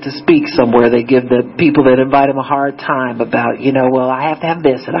invited to speak somewhere, they give the people that invite them a hard time about, well, I have to have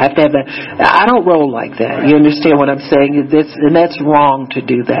this and I have to have that. I don't roll like that. You understand what I'm saying? And that's wrong to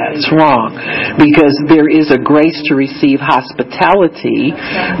do that. It's wrong. Because there is a grace to receive hospitality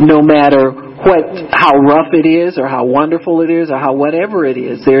no matter how rough it is or how wonderful it is or how whatever it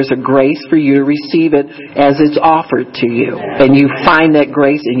is. There's a grace for you to receive it as it's offered to you. And you find that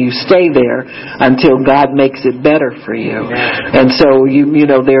grace and you stay there until God makes it better for you. And so,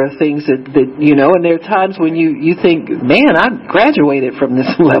 there are things that and there are times when you think, man, I've graduated from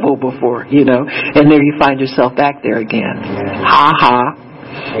this level before, and there you find yourself back there again. Ha ha.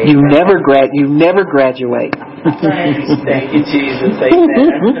 You never graduate. Thank you, Jesus.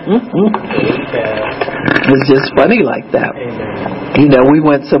 It's just funny like that. We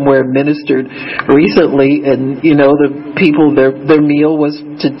went somewhere and ministered recently, and the people, their meal was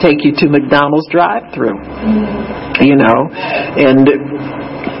to take you to McDonald's drive-thru. And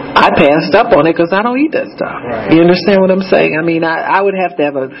I passed up on it because I don't eat that stuff. Right. You understand what I'm saying? I would have to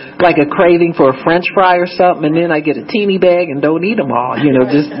have a craving for a French fry or something, and then I get a teeny bag and don't eat them all.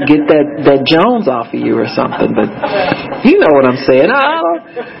 Just get that Jones off of you or something. But you know what I'm saying?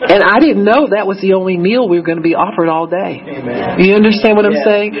 And I didn't know that was the only meal we were going to be offered all day. Amen. You understand what I'm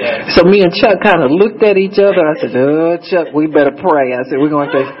saying? Yeah. So me and Chuck kind of looked at each other. I said, "Oh, Chuck, we better pray." I said, "We're going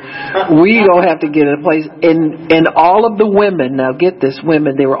to have to get in a place." And all of the women, now get this,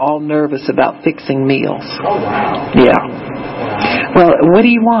 women, they were all nervous about fixing meals. Oh, wow. Yeah. Well, what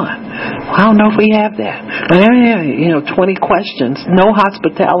do you want? Well, I don't know if we have that. But 20 questions, no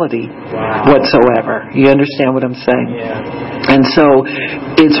hospitality whatsoever. You understand what I'm saying? Yeah. And so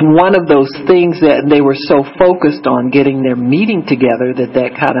it's one of those things that they were so focused on getting their meeting together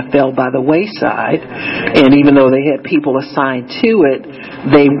that kind of fell by the wayside. And even though they had people assigned to it,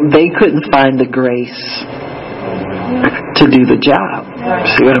 they couldn't find the grace to do the job.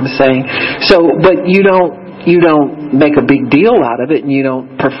 See what I'm saying? So, but you don't make a big deal out of it, and you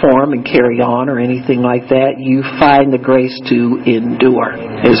don't perform and carry on or anything like that. You find the grace to endure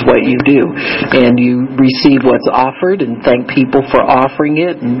is what you do. And you receive what's offered and thank people for offering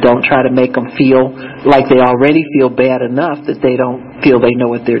it, and don't try to make them feel like they already feel bad enough that they don't feel they know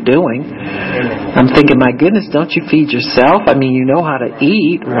what they're doing. I'm thinking, my goodness, don't you feed yourself? I mean, you know how to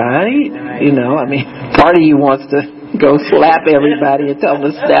eat, right? You know, I mean, part of you wants to go slap everybody and tell them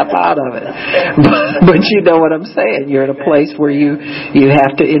to step out of it. But you know what I'm saying. You're in a place where you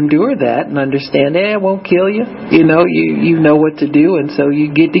have to endure that and understand, it won't kill you. You know, you know what to do, and so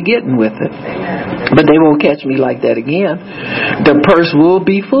you get to getting with it. But they won't catch me like that again. The purse will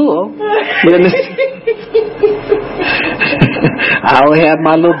be full. I'll have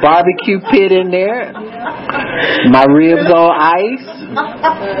my little barbecue pit in there, my ribs on ice.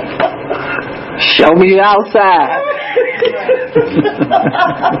 Show me outside.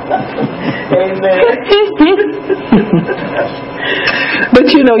 Amen. But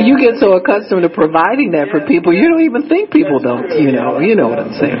you know, you get so accustomed to providing that for people, you don't even think people don't. You know what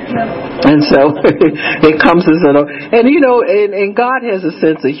I'm saying. And so it comes as and you know, and God has a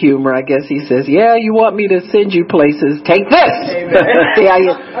sense of humor. I guess He says, "Yeah, you want me to send you places? Take this. see how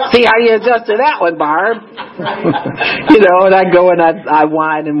you adjusted that one, Barb." You know, and I go and I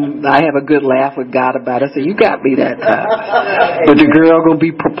whine and I have a good laugh with God about it. So you got me that time, but the girl gonna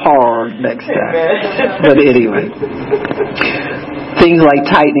be prepared next time. But anyway, things like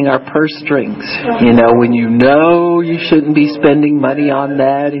tightening our purse strings. You know, when you know you shouldn't be spending money on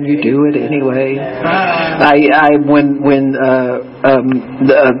that and you do it anyway.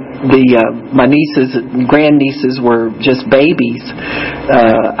 My nieces, grandnieces were just babies.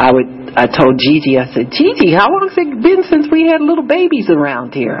 I told Gigi, I said, "Gigi, how long has it been since we had little babies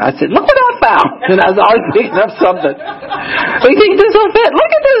around here?" I said, "Look what I found." And I was always picking up something. We think this will fit.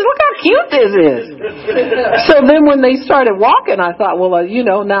 Look at this. Look how cute this is. So then when they started walking, I thought, well, you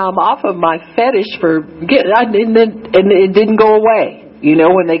know, now I'm off of my fetish for and it didn't go away. You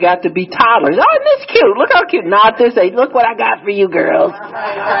know, when they got to be toddlers. Oh, this cute. Look how cute. Not this age. Look what I got for you girls.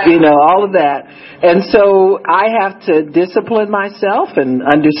 You know, all of that. And so I have to discipline myself and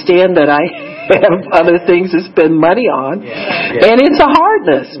understand that I have other things to spend money on. And it's a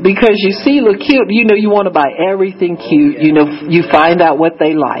hardness because you see, look cute. You know, you want to buy everything cute. You know, you find out what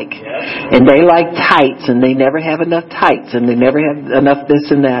they like. And they like tights, and they never have enough tights, and they never have enough this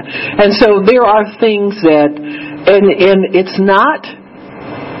and that. And so there are things that, and it's not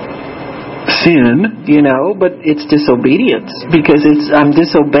sin, you know, but it's disobedience because I'm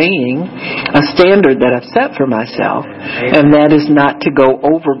disobeying a standard that I've set for myself, and that is not to go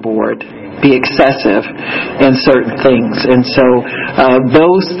overboard, be excessive in certain things. And so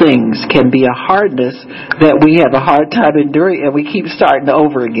those things can be a hardness that we have a hard time enduring, and we keep starting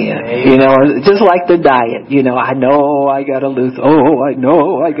over again. You know, just like the diet. You know, I know I gotta lose. Oh, I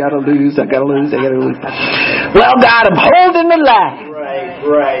know I gotta lose. I gotta lose. Well, God, I'm holding the line.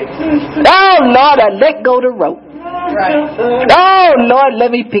 Right. Oh, Lord, I let go the rope. Right. Oh, Lord,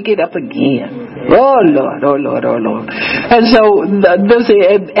 let me pick it up again. Oh, Lord. And so there's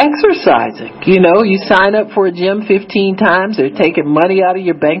exercising. You know, you sign up for a gym 15 times. They're taking money out of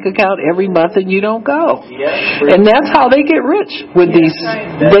your bank account every month and you don't go. And that's how they get rich with these.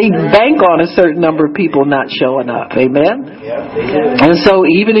 They bank on a certain number of people not showing up. Amen? And so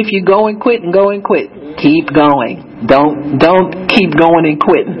even if you go and quit, keep going. Don't keep going and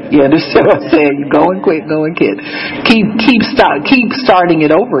quitting. You understand what I'm saying? You go and quit, Keep starting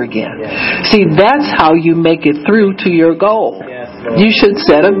it over again. See, that's how you make it through to your goal. You should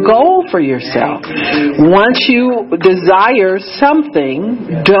set a goal for yourself. Once you desire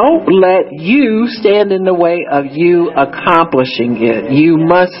something, don't let you stand in the way of you accomplishing it. You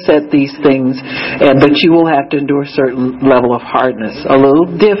must set these things, but you will have to endure a certain level of hardness, a little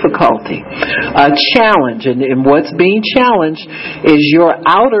difficulty, a challenge. And what's being challenged is your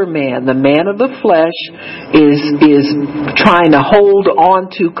outer man, the man of the flesh, is trying to hold on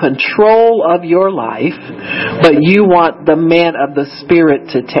to control of your life, but you want the man of the Spirit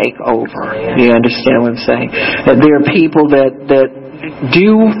to take over. You understand what I'm saying? That there are people that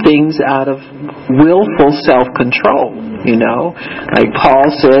do things out of willful self-control, you know. Like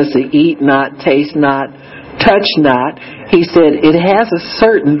Paul says, to eat not, taste not, touch not. He said it has a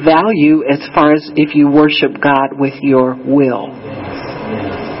certain value as far as if you worship God with your will.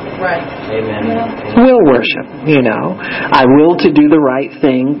 Right. Amen. Will worship, you know. I will to do the right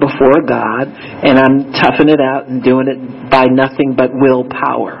thing before God, and I'm toughing it out and doing it by nothing but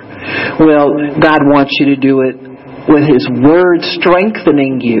willpower. Well, God wants you to do it with His Word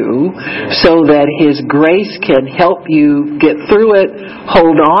strengthening you so that His grace can help you get through it,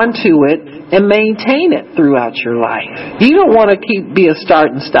 hold on to it, and maintain it throughout your life. You don't want to be a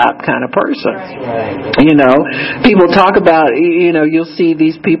start and stop kind of person. You know, people talk about, you'll see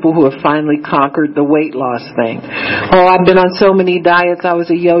these people who have finally conquered the weight loss thing. Oh, I've been on so many diets. I was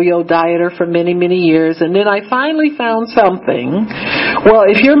a yo-yo dieter for many, many years, and then I finally found something.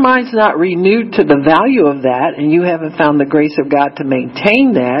 Well, if your mind's not renewed to the value of that, and you haven't found the grace of God to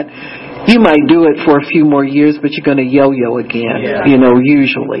maintain that, you might do it for a few more years, but you're going to yo-yo again,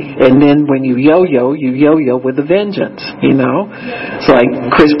 usually. And then when you yo-yo with a vengeance, It's like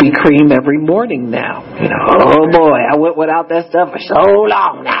Krispy Kreme every morning now. Oh boy, I went without that stuff for so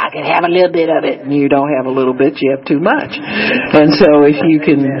long, now I can have a little bit of it. And you don't have a little bit, you have too much. And so if you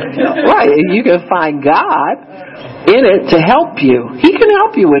can find God in it to help you, He can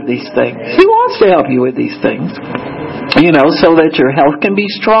help you with these things. He wants to help you with these things. So that your health can be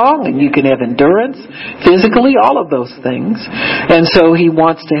strong and you can have endurance, physically, all of those things. And so He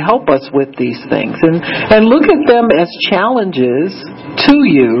wants to help us with these things. And look at them as challenges to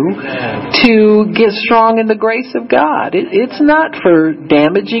you to get strong in the grace of God. It's not for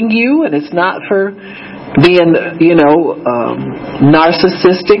damaging you, and it's not for being,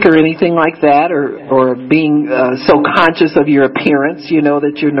 narcissistic or anything like that, or being so conscious of your appearance,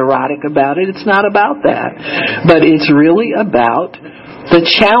 that you're neurotic about it. It's not about that. But it's really about the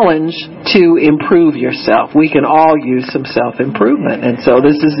challenge to improve yourself. We can all use some self-improvement. And so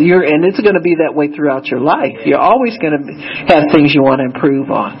and it's going to be that way throughout your life. You're always going to have things you want to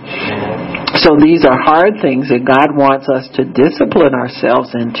improve on. So these are hard things that God wants us to discipline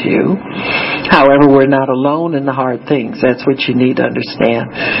ourselves into. However, we're not alone in the hard things. That's what you need to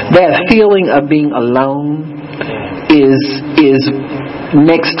understand. That feeling of being alone is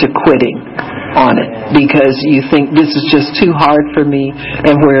next to quitting on it, because you think this is just too hard for me,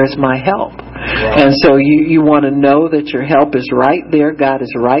 and where's my help? And so you want to know that your help is right there. God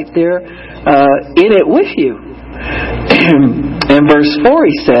is right there in it with you. In verse 4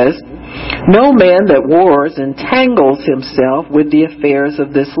 He says, "No man that wars entangles himself with the affairs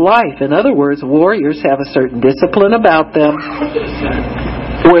of this life." In other words, warriors have a certain discipline about them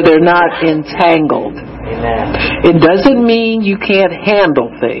where they're not entangled. It doesn't mean you can't handle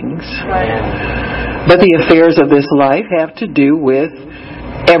things, but the affairs of this life have to do with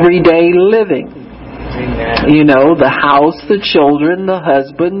everyday living. The house, the children, the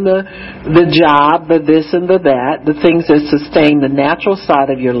husband, the job, the this and the that, the things that sustain the natural side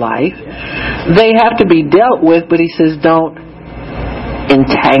of your life. They have to be dealt with, but He says don't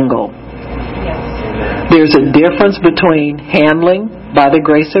entangle. There's a difference between handling by the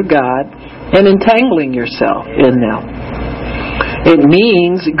grace of God and entangling yourself in them. It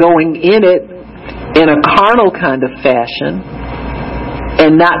means going in it in a carnal kind of fashion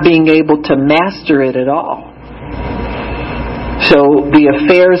and not being able to master it at all. So the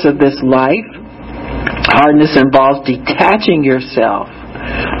affairs of this life, hardness involves detaching yourself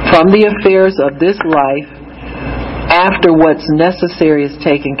from the affairs of this life after what's necessary is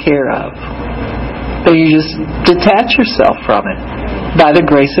taken care of. So you just detach yourself from it by the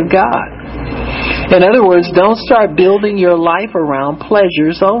grace of God. In other words, don't start building your life around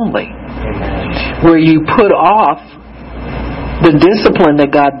pleasures only, where you put off the discipline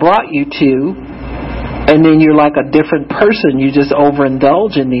that God brought you to, and then you're like a different person. You just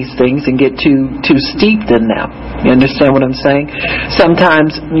overindulge in these things and get too steeped in them. You understand what I'm saying?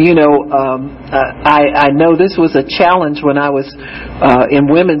 Sometimes, I know this was a challenge when I was in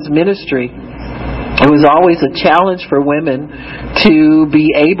women's ministry. It was always a challenge for women to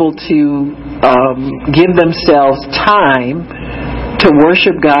be able to give themselves time to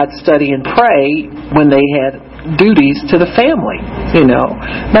worship God, study, and pray when they had duties to the family.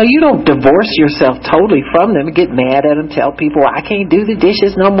 Now you don't divorce yourself totally from them and get mad at them, tell people I can't do the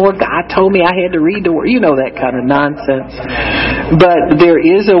dishes no more, God told me I had to read the word, that kind of nonsense. But there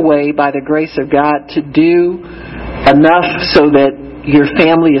is a way by the grace of God to do enough so that your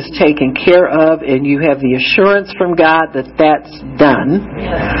family is taken care of and you have the assurance from God that that's done.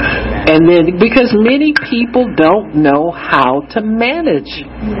 And then, because many people don't know how to manage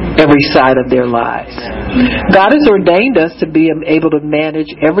every side of their lives. God has ordained us to be able to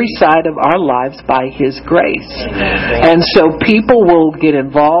manage every side of our lives by His grace. And so people will get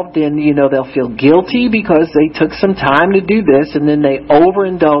involved in, they'll feel guilty because they took some time to do this, and then they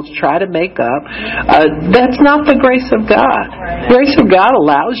overindulge, try to make up. That's not the grace of God. Grace of God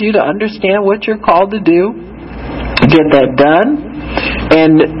allows you to understand what you're called to do, get that done,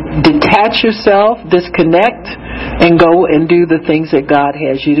 and detach yourself, disconnect, and go and do the things that God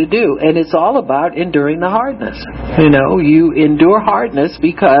has you to do. And it's all about enduring the hardness. You endure hardness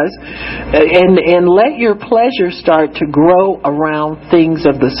because, and let your pleasure start to grow around things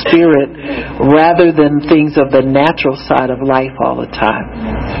of the Spirit rather than things of the natural side of life all the time.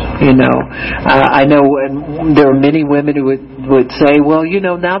 I know there are many women who would say, well,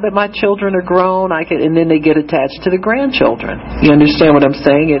 now that my children are grown, I can, and then they get attached to the grandchildren. You understand what I'm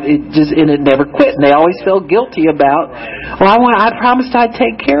saying? It never quit. And they always feel guilty about, I promised I'd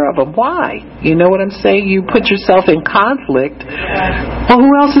take care of them. Why? You know what I'm saying? You put yourself in conflict. Well,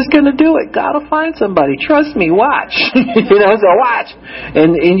 who else is going to do it? God will find somebody. Trust me. Watch. So watch.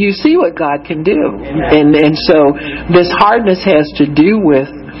 And you see what God can do. And so this hardness has to do with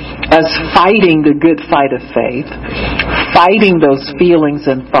us fighting the good fight of faith, fighting those feelings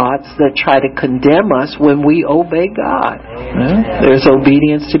and thoughts that try to condemn us when we obey God. There's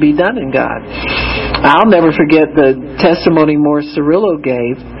obedience to be done in God. I'll never forget the testimony Morris Cirillo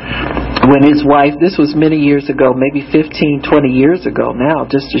gave when his wife, this was many years ago, maybe 15, 20 years ago now,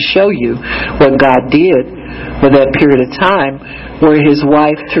 just to show you what God did for that period of time, where his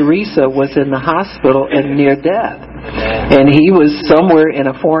wife Teresa was in the hospital and near death. And he was somewhere in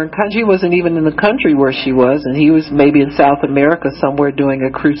a foreign country. He wasn't even in the country where she was, and he was maybe in South America somewhere doing a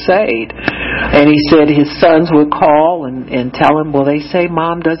crusade. And he said his sons would call and tell him, well, they say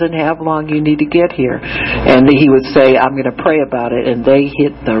Mom doesn't have long, you need to get here. And he would say, I'm going to pray about it. And they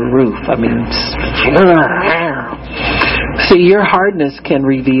hit the roof. See, your hardness can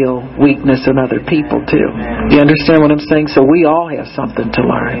reveal weakness in other people too. You understand what I'm saying? So we all have something to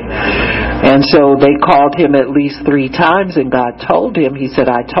learn. And so they called him at least 3 times, and God told him, he said,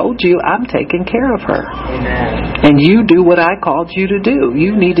 I told you I'm taking care of her. And you do what I called you to do.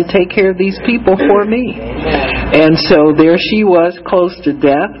 You need to take care of these people for me. And so there she was, close to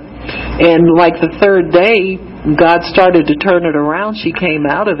death. And like the 3rd day, God started to turn it around. She came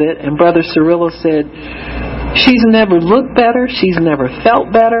out of it, and Brother Cirillo said, she's never looked better. She's never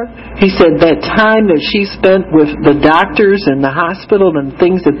felt better. He said that time that she spent with the doctors and the hospital and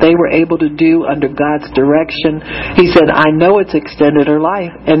things that they were able to do under God's direction, he said, I know it's extended her life.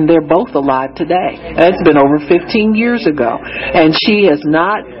 And they're both alive today. It's been over 15 years ago. And she has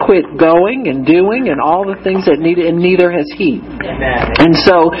not quit going and doing and all the things that needed, and neither has he. And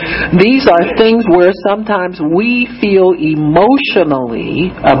so these are things where sometimes we feel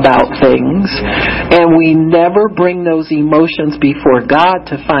emotionally about things, and we never bring those emotions before God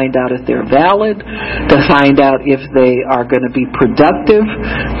to find out if they're valid, to find out if they are going to be productive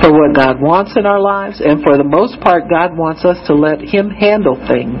for what God wants in our lives. And for the most part, God wants us to let Him handle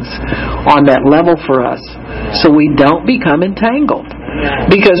things on that level for us so we don't become entangled.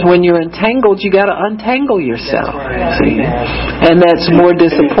 Because when you're entangled, you got to untangle yourself. See? And that's more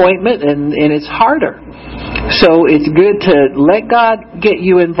disappointment, and it's harder. So it's good to let God get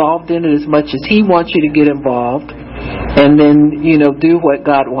you involved in it as much as He wants you to get involved, and then, do what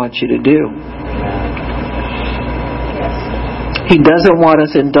God wants you to do. He doesn't want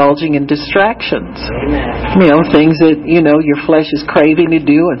us indulging in distractions. Things that, your flesh is craving to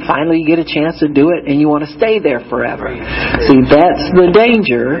do, and finally you get a chance to do it, and you want to stay there forever. See, that's the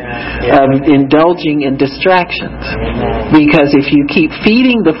danger of indulging in distractions. Because if you keep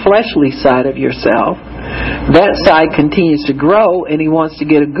feeding the fleshly side of yourself, that side continues to grow, and he wants to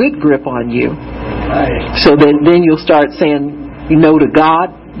get a good grip on you. So then you'll start saying no to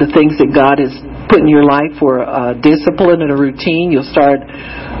God, the things that God has put in your life for discipline and a routine. You'll start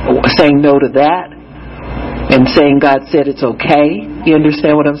saying no to that and saying God said it's okay. You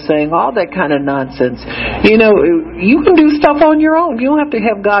understand what I'm saying? All that kind of nonsense. You can do stuff on your own. You don't have to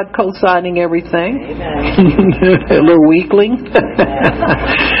have God co-signing everything. A little weakling.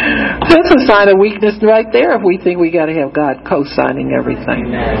 That's a sign of weakness right there if we think we got to have God co-signing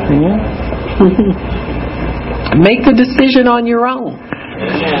everything. Make the decision on your own.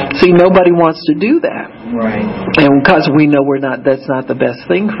 See, nobody wants to do that. Right. And because we know that's not the best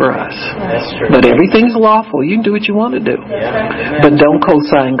thing for us. That's true. But everything's lawful. You can do what you want to do. Yeah. But don't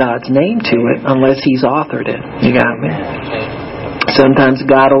co-sign God's name to it unless He's authored it. You got me? Sometimes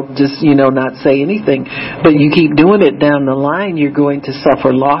God will just, not say anything. But you keep doing it down the line, you're going to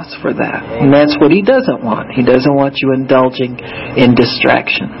suffer loss for that. And that's what He doesn't want. He doesn't want you indulging in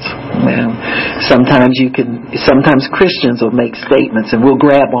distractions. Sometimes Christians will make statements and we'll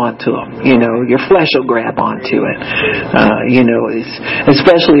grab onto them. Your flesh will grab onto it.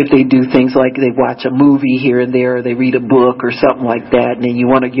 Especially if they do things like they watch a movie here and there, or they read a book or something like that, and then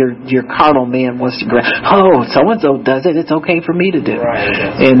your carnal man wants to grab, oh, so-and-so does it, it's okay for me to to do.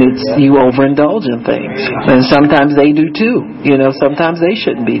 And it's you overindulge in things. And sometimes they do too. Sometimes they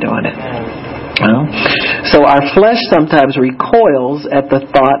shouldn't be doing it. So our flesh sometimes recoils at the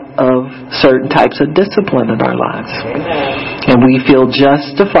thought of certain types of discipline in our lives. And we feel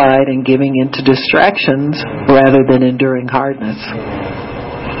justified in giving into distractions rather than enduring hardness.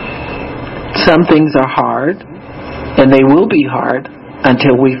 Some things are hard, and they will be hard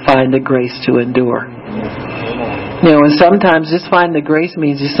until we find the grace to endure. And sometimes just find the grace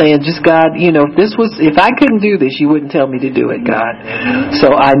means just saying, just God, if I couldn't do this, you wouldn't tell me to do it, God.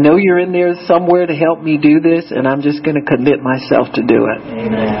 So I know you're in there somewhere to help me do this, and I'm just going to commit myself to do it.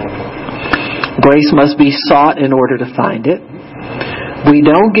 Amen. Grace must be sought in order to find it. We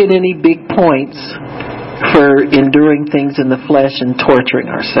don't get any big points for enduring things in the flesh and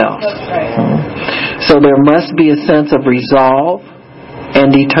torturing ourselves. So there must be a sense of resolve and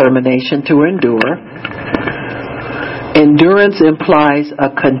determination to endure. Endurance implies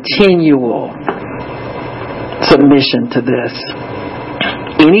a continual submission to this.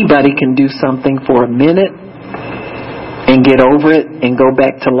 Anybody can do something for a minute and get over it and go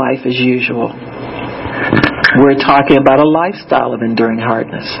back to life as usual. We're talking about a lifestyle of enduring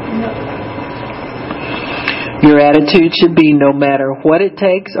hardness. Your attitude should be no matter what it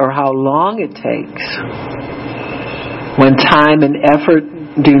takes or how long it takes. When time and effort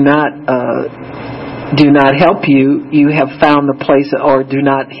do not help you, you have found the place, or do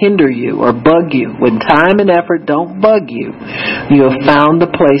not hinder you or bug you. When time and effort don't bug you, you have found the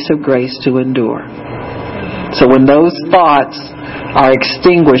place of grace to endure. So when those thoughts are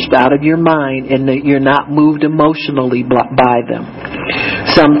extinguished out of your mind and that you're not moved emotionally by them.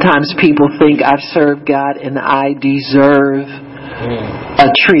 Sometimes people think, I've served God and I deserve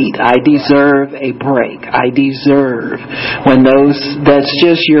a treat. I deserve a break. I deserve. That's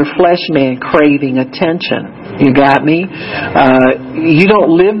just your flesh man craving attention. You got me? You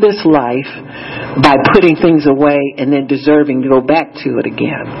don't live this life by putting things away and then deserving to go back to it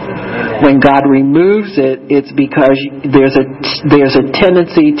again. When God removes it, it's because there's a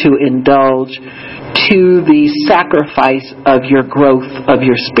tendency to indulge to the sacrifice of your growth of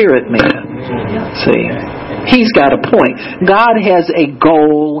your spirit man. See? He's got a point. God has a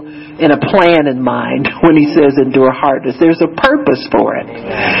goal and a plan in mind when He says endure hardness. There's a purpose for it.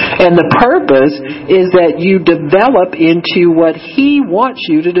 And the purpose is that you develop into what He wants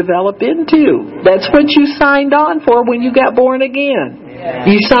you to develop into. That's what you signed on for when you got born again.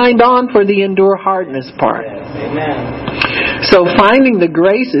 You signed on for the endure hardness part. So finding the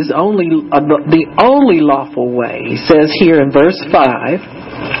grace is only the only lawful way. He says here in verse 5,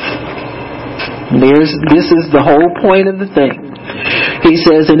 this is the whole point of the thing. He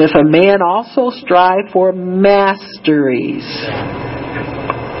says, and if a man also strive for masteries,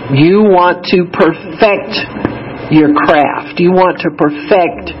 you want to perfect your craft. You want to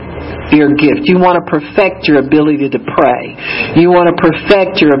perfect your gift. You want to perfect your ability to pray. You want to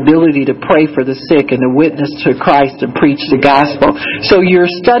perfect your ability to pray for the sick and to witness to Christ and preach the gospel. So you're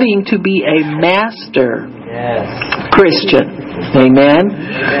studying to be a master Christian. Amen.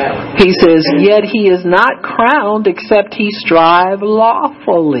 He says, yet he is not crowned except he strive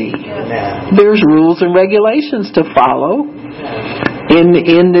lawfully. There's rules and regulations to follow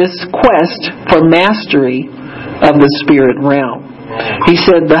in this quest for mastery of the spirit realm. He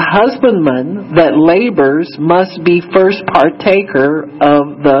said, the husbandman that labors must be first partaker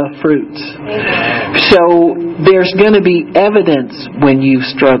of the fruits. So there's going to be evidence when you've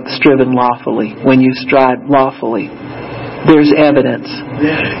striven lawfully, when you strive lawfully. There's evidence.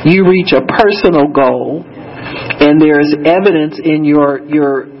 You reach a personal goal, and there's evidence in your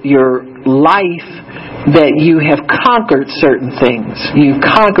life that you have conquered certain things. You've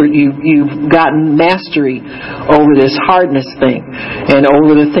gotten mastery over this hardness thing and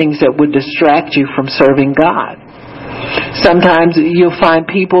over the things that would distract you from serving God. Sometimes you'll find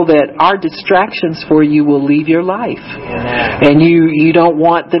people that are distractions for you will leave your life. And you don't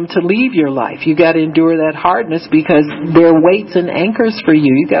want them to leave your life. You got to endure that hardness because they're weights and anchors for you.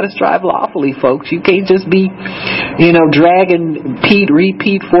 You got to strive lawfully, folks. You can't just be, dragging Pete,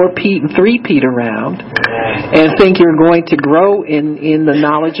 repeat, 4-peat, and 3-peat around and think you're going to grow in the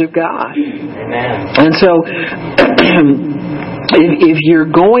knowledge of God. And so if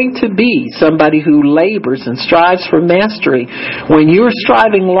you're going to be somebody who labors and strives for mastery, when you're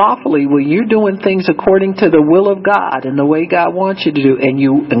striving lawfully, when you're doing things according to the will of God and the way God wants you to do,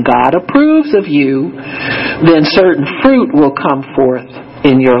 and God approves of you, then certain fruit will come forth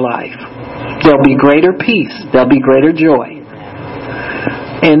in your life. There'll be greater peace. There'll be greater joy.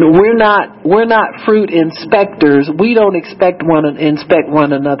 And we're not fruit inspectors. We don't inspect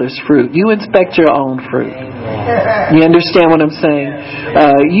one another's fruit. You inspect your own fruit. You understand what I'm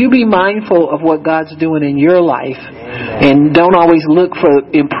saying? You be mindful of what God's doing in your life, and don't always look for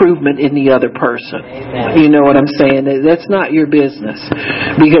improvement in the other person. You know what I'm saying? That's not your business,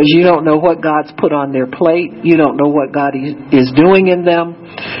 because you don't know what God's put on their plate. You don't know what God is doing in them.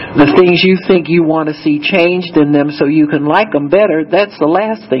 The things you think you want to see changed in them so you can like them better, that's the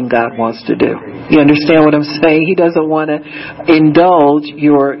last thing God wants to do. You understand what I'm saying? He doesn't want to indulge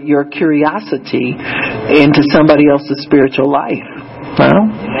your curiosity into somebody else's spiritual life. Well,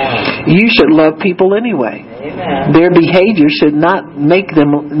 you should love people anyway. Their behavior should not make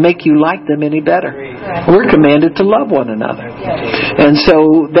you like them any better. We're commanded to love one another. And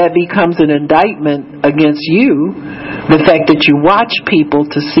so that becomes an indictment against you, the fact that you watch people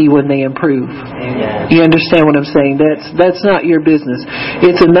to see when they improve. You understand what I'm saying? That's not your business.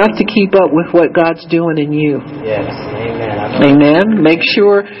 It's enough to keep up with what God's doing in you. Amen. Make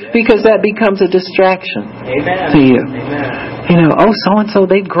sure, because that becomes a distraction to you. You know, oh, so-and-so,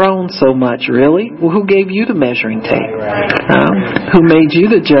 they've grown so much. Really? Well, who gave you the measuring tape? Who made you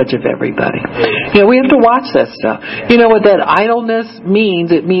the judge of everybody? You know, we have to watch that stuff. You know what that idleness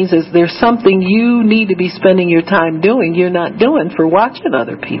means? It means is there's something you need to be spending your time doing you're not doing for watching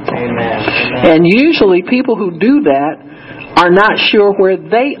other people. And usually people who do that are not sure where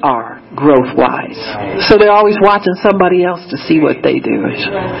they are growth-wise. So they're always watching somebody else to see what they do.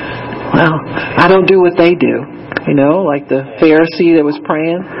 Well, I don't do what they do. You know, like the Pharisee that was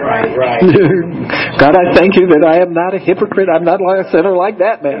praying. Right. God, I thank you that I am not a hypocrite. I'm not a sinner like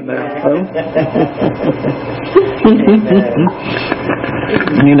that man now.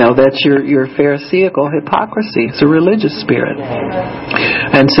 You know, that's your Pharisaical hypocrisy. It's a religious spirit.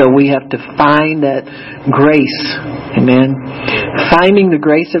 And so we have to find that grace. Amen. Finding the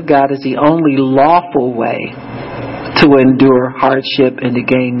grace of God is the only lawful way to endure hardship and to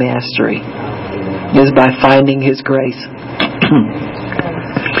gain mastery, is by finding His grace.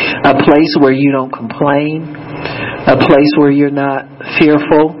 A place where you don't complain, a place where you're not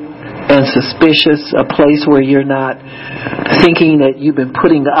fearful and suspicious, a place where you're not thinking that you've been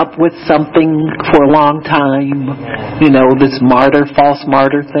putting up with something for a long time. You know, this false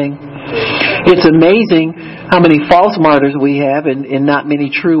martyr thing. It's amazing how many false martyrs we have and not many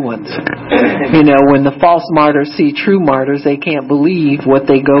true ones. You know, when the false martyrs see true martyrs, they can't believe what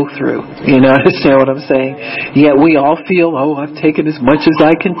they go through. You know, understand what I'm saying? Yet we all feel, oh, I've taken as much as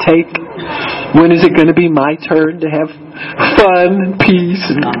I can take. When is it going to be my turn to have fun and peace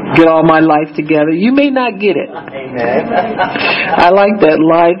and get all my life together? You may not get it. I like that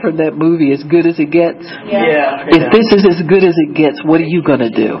line from that movie, As Good as It Gets. If this is as good as it gets, what are you going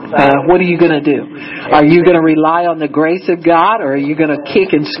to do? What are you going to do? Are you going to rely on the grace of God, or are you going to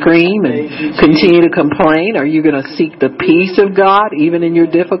kick and scream and continue to complain? Are you going to seek the peace of God even in your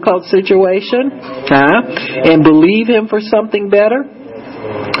difficult situation? And believe Him for something better?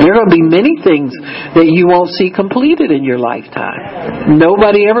 There are going to be many things that you won't see completed in your lifetime.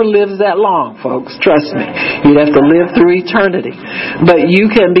 Nobody ever lives that long, folks. Trust me. You'd have to live through eternity. But you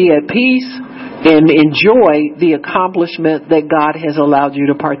can be at peace and enjoy the accomplishment that God has allowed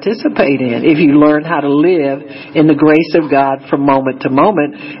you to participate in if you learn how to live in the grace of God from moment to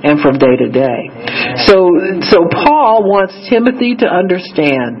moment and from day to day. So Paul wants Timothy to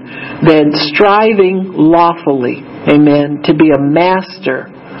understand that striving lawfully, amen, to be a master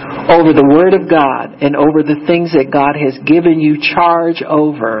over the Word of God and over the things that God has given you charge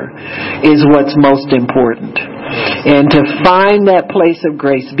over is what's most important. And to find that place of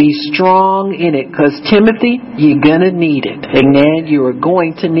grace, be strong in it, because Timothy, you're going to need it. Amen? You are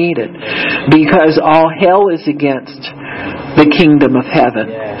going to need it, because all hell is against the kingdom of heaven.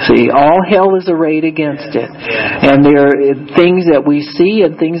 See, all hell is arrayed against it. And there are things that we see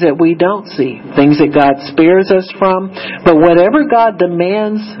and things that we don't see. Things that God spares us from. But whatever God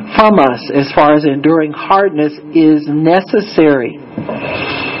demands from us as far as enduring hardness is necessary.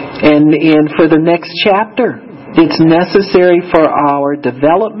 And for the next chapter, it's necessary for our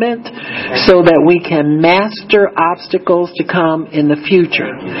development so that we can master obstacles to come in the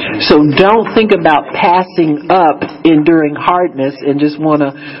future. So don't think about passing up enduring hardness and just want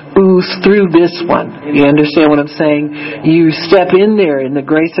to ooze through this one. You understand what I'm saying? You step in there in the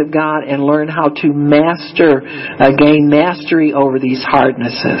grace of God and learn how to gain mastery over these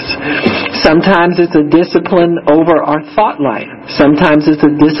hardnesses. Sometimes it's a discipline over our thought life. Sometimes it's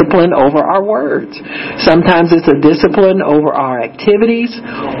a discipline over our words. Sometimes it's a discipline over our activities.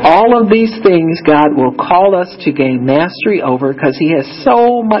 All of these things God will call us to gain mastery over, because He has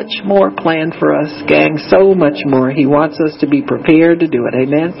so much more planned for us, gang, so much more. He wants us to be prepared to do it.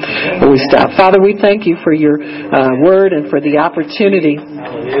 Amen? But we stop. Father, we thank You for Your word and for the opportunity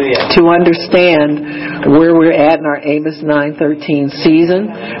to understand where we're at in our Amos 9:13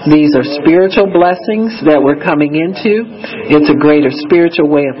 season. These are spiritual blessings that we're coming into. It's a greater spiritual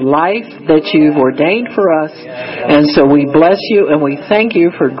way of life that you've ordained for us. And so we bless you and we thank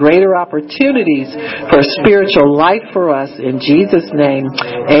you for greater opportunities for spiritual life for us. In Jesus' name,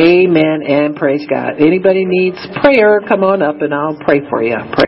 amen and praise God. Anybody needs prayer, come on up and I'll pray for you.